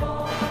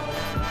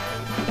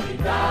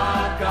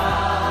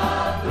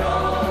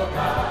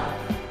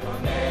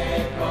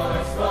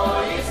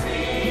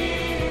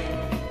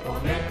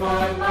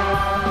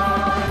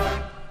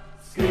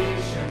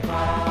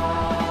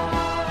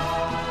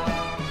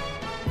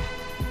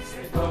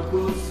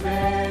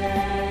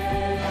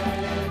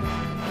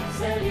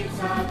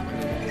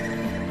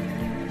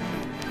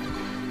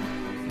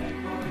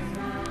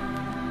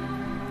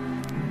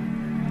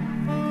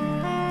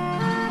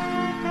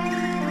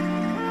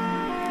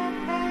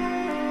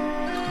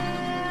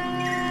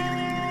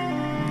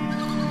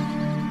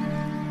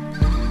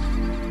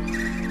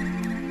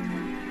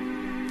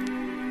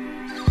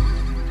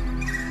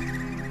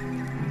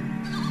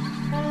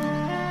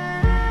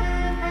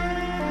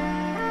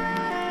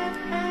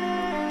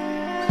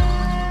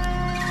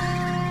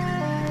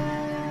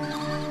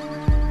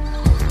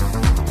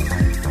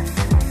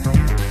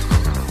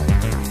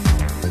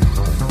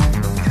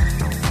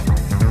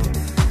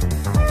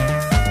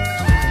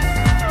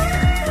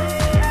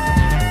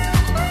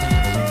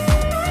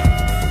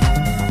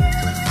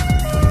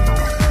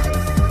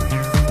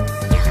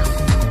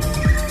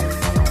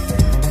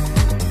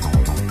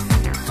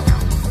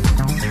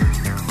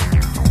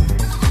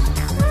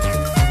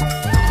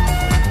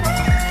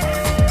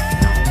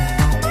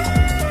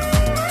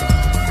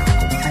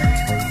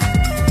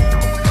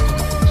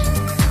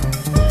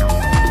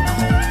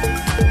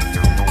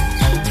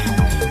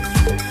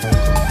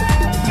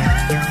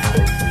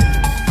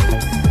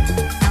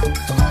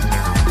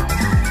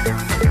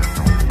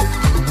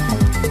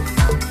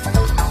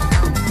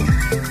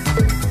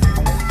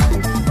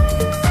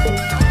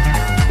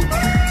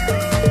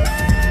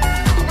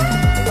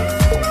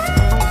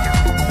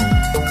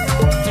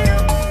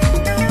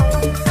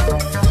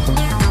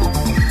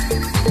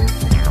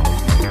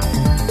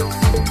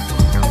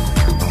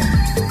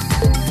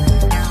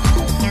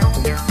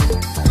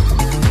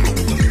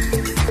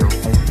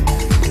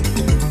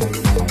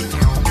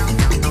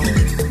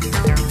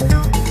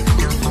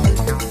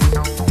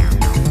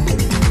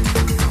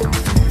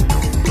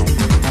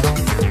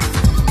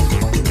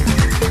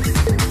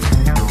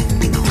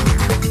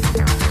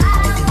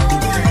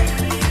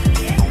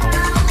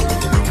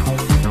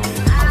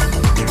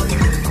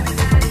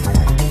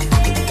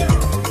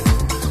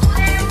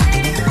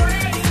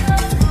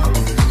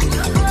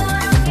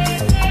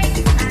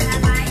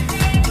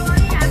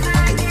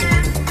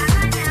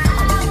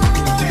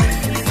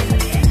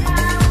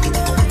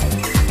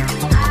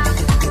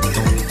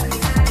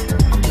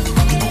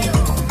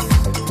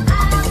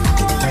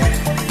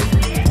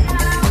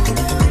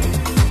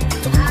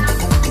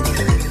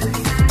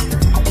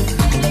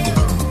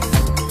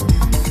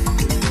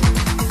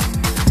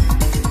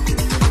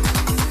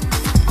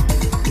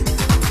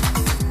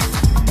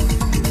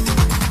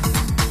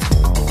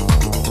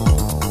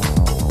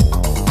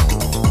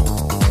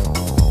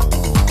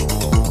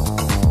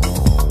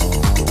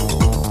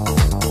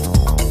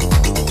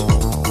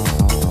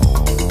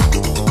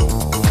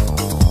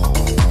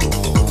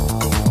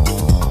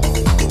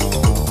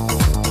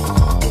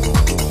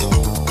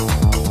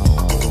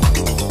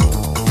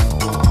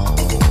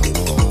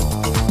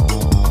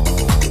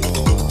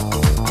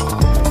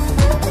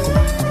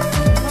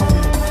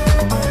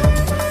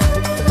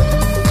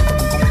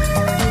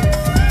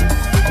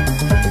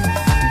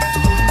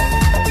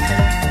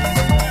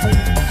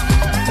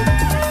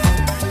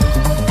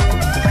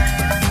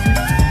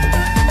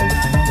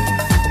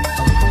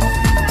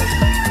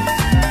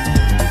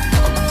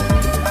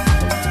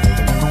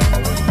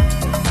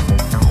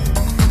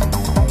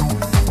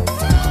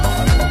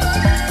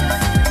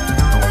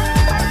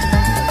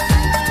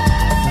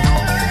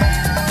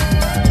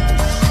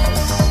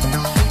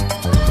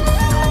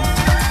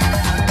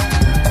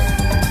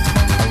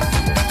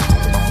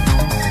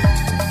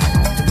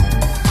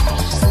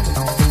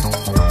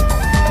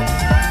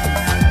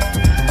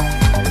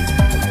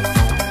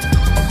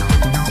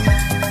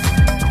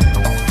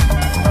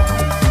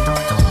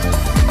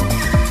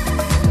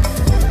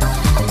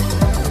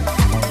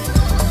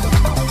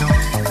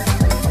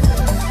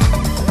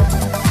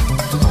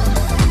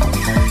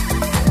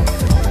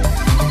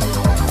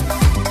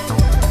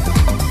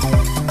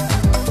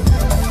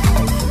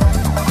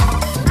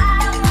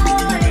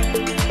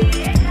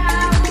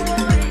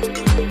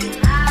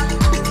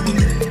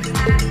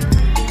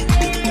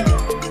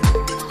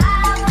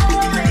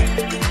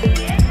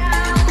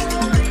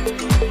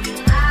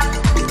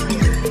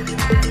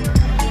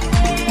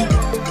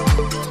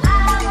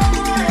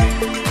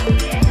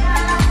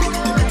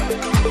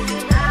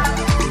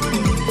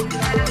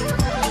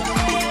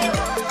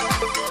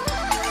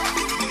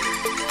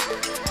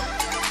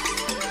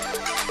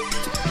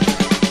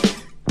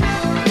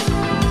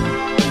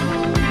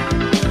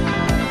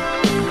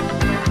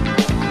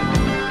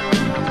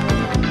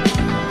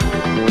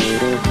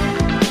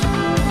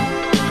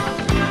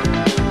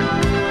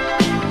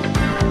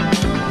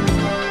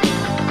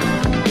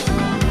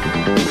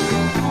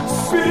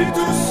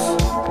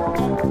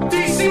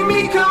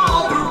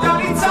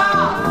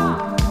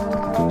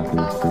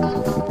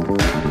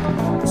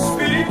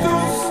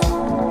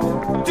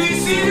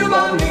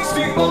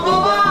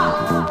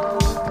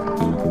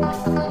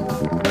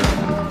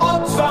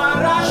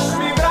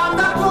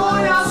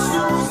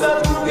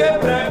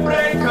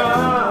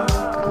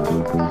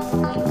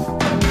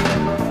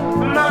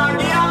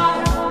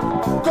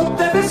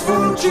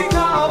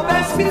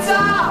 pesmica.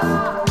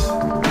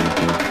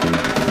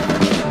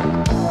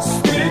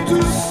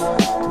 Spiritus,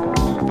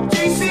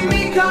 ti si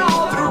mi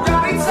kao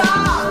drugarica.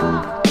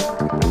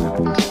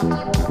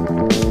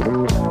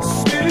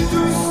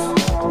 Spiritus,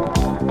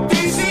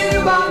 ti si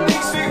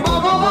ljubavnik svih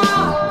bogova.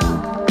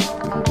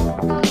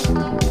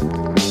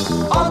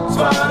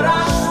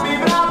 Otvaraš mi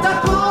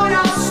vrata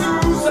koja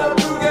su za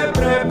druge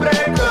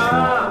prepreka.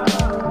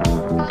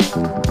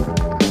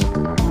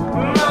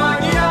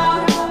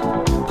 Magija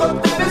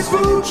kod tebe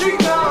zvuči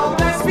kao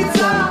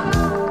pesmica.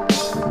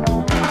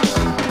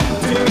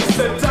 Ti mi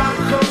se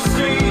tako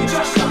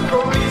sviđaš,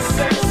 tako mi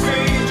se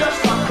sviđaš,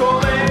 tako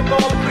lepo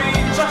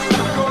pričaš,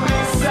 tako mi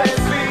se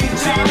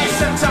sviđaš. Ti mi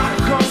se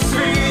tako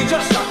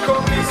sviđaš, tako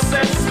mi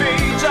se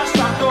sviđaš,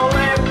 tako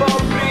lepo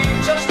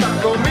pričaš,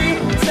 tako mi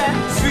se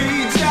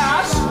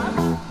sviđaš.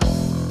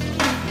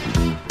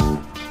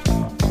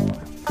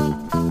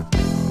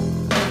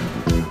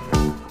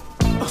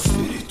 O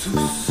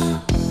spiritus.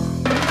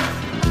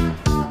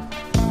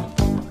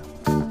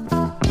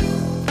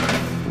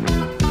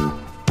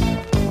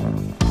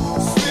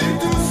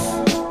 Spiritus,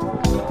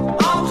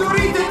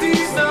 autoritet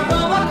iznad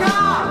oblaka.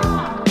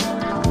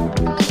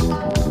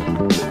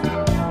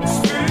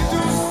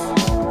 Spiritus,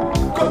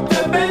 kod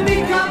tebe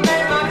nikad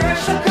nema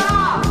grešaka.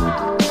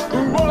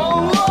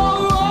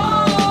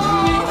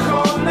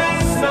 Niko ne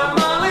zna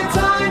male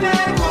tajne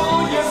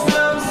koje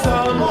znam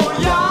samo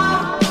ja.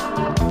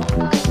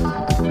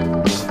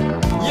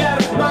 Jer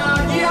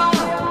magija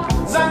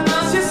za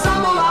nas je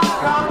samo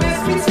laka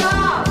pesmica.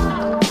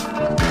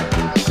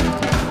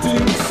 Ti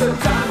mi se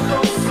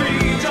tako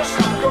sviđaš,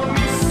 tako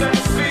mi se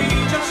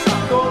sviđaš,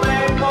 tako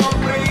lepo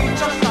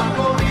pričaš,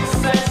 tako mi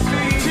se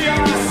sviđaš. Ti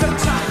mi se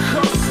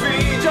tako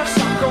sviđaš,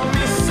 tako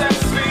mi se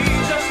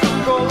sviđaš,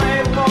 tako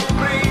lepo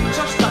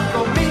pričaš,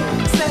 tako mi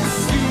se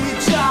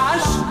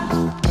sviđaš.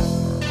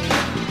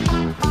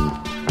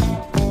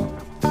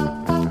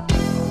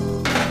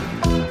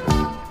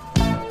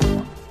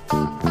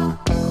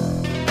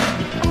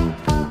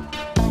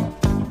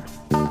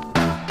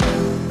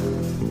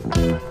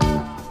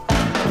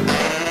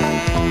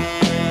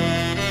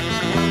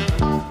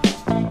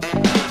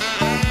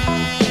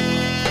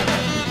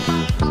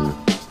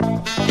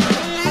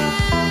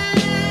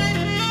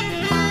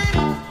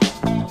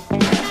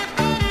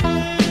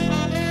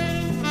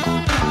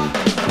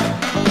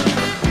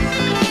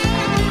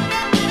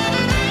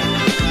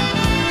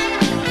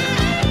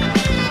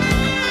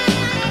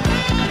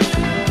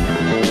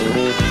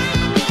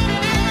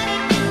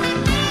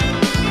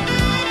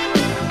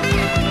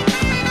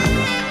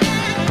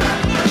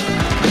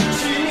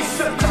 Ti mi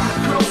se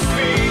tako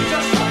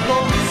sviđaš, tako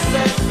mi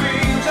se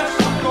sviđaš,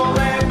 tako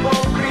lepo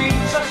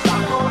pričaš,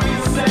 tako mi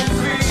se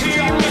sviđaš.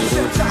 Ti mi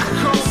se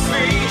tako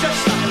sviđaš,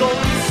 tako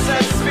mi se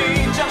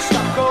sviđaš,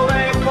 tako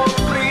lepo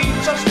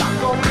pričaš,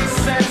 tako mi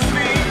se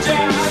sviđaš.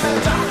 Ti mi se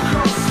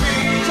tako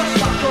sviđaš,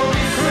 tako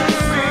mi se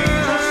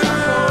sviđaš,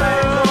 tako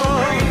lepo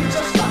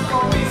pričaš, tako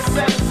mi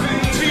se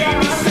sviđaš. Ti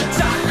mi se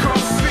tako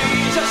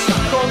sviđaš,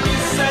 tako mi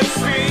se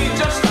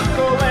sviđaš,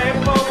 tako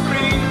lepo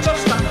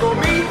pričaš, tako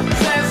mi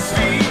se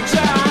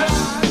sviđaš.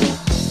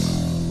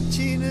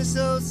 Tina's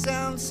old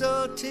sound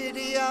so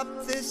titty up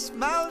this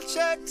mouth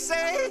check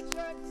say.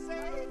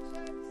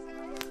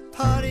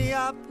 Party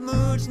up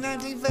moods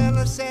 90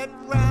 fella set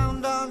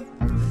round on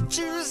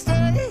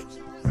Tuesday.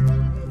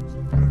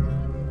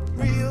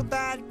 Real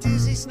bad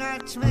dizzy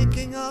snatch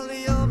making all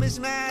the homies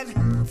mad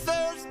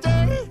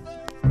Thursday.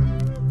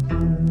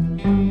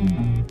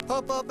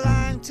 Popo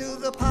blind to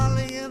the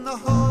poly in the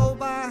hole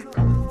by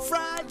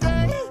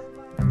Friday.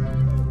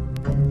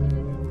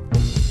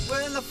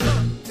 When the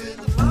fuck did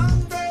the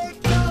Monday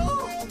go?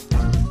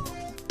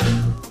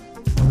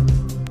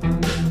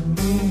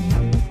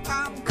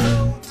 I'm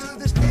cold to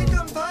this pig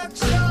and puck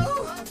show.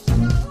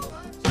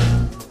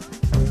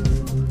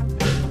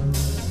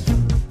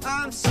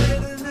 I'm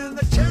sitting in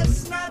the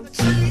chestnut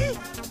tree.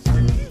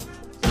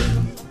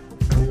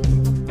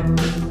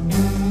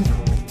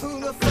 Who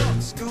the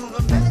fuck's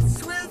gonna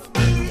mess with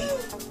me?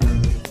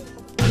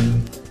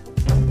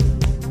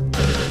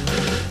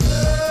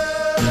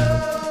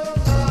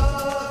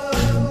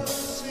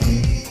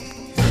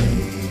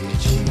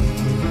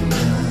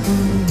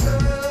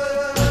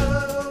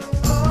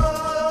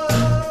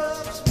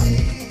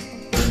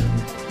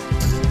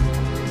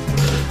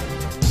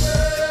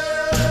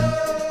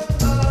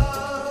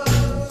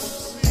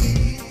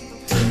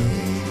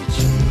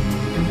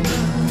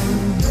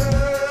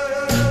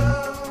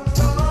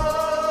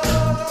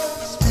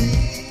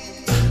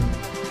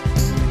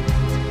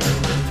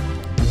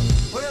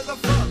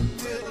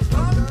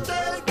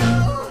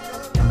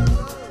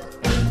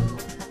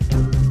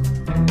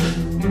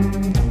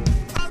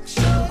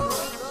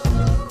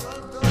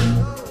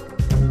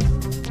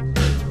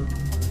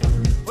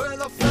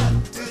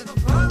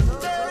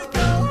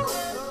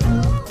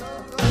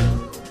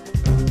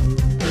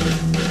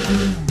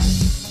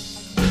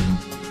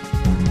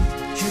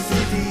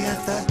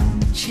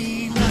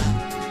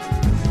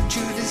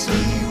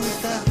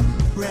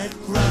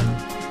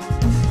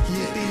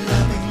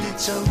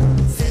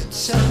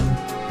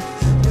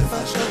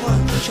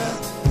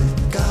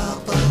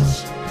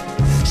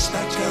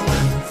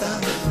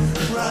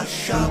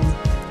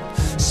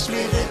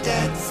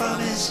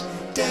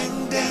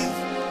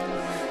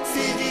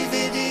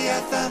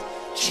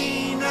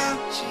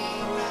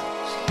 China.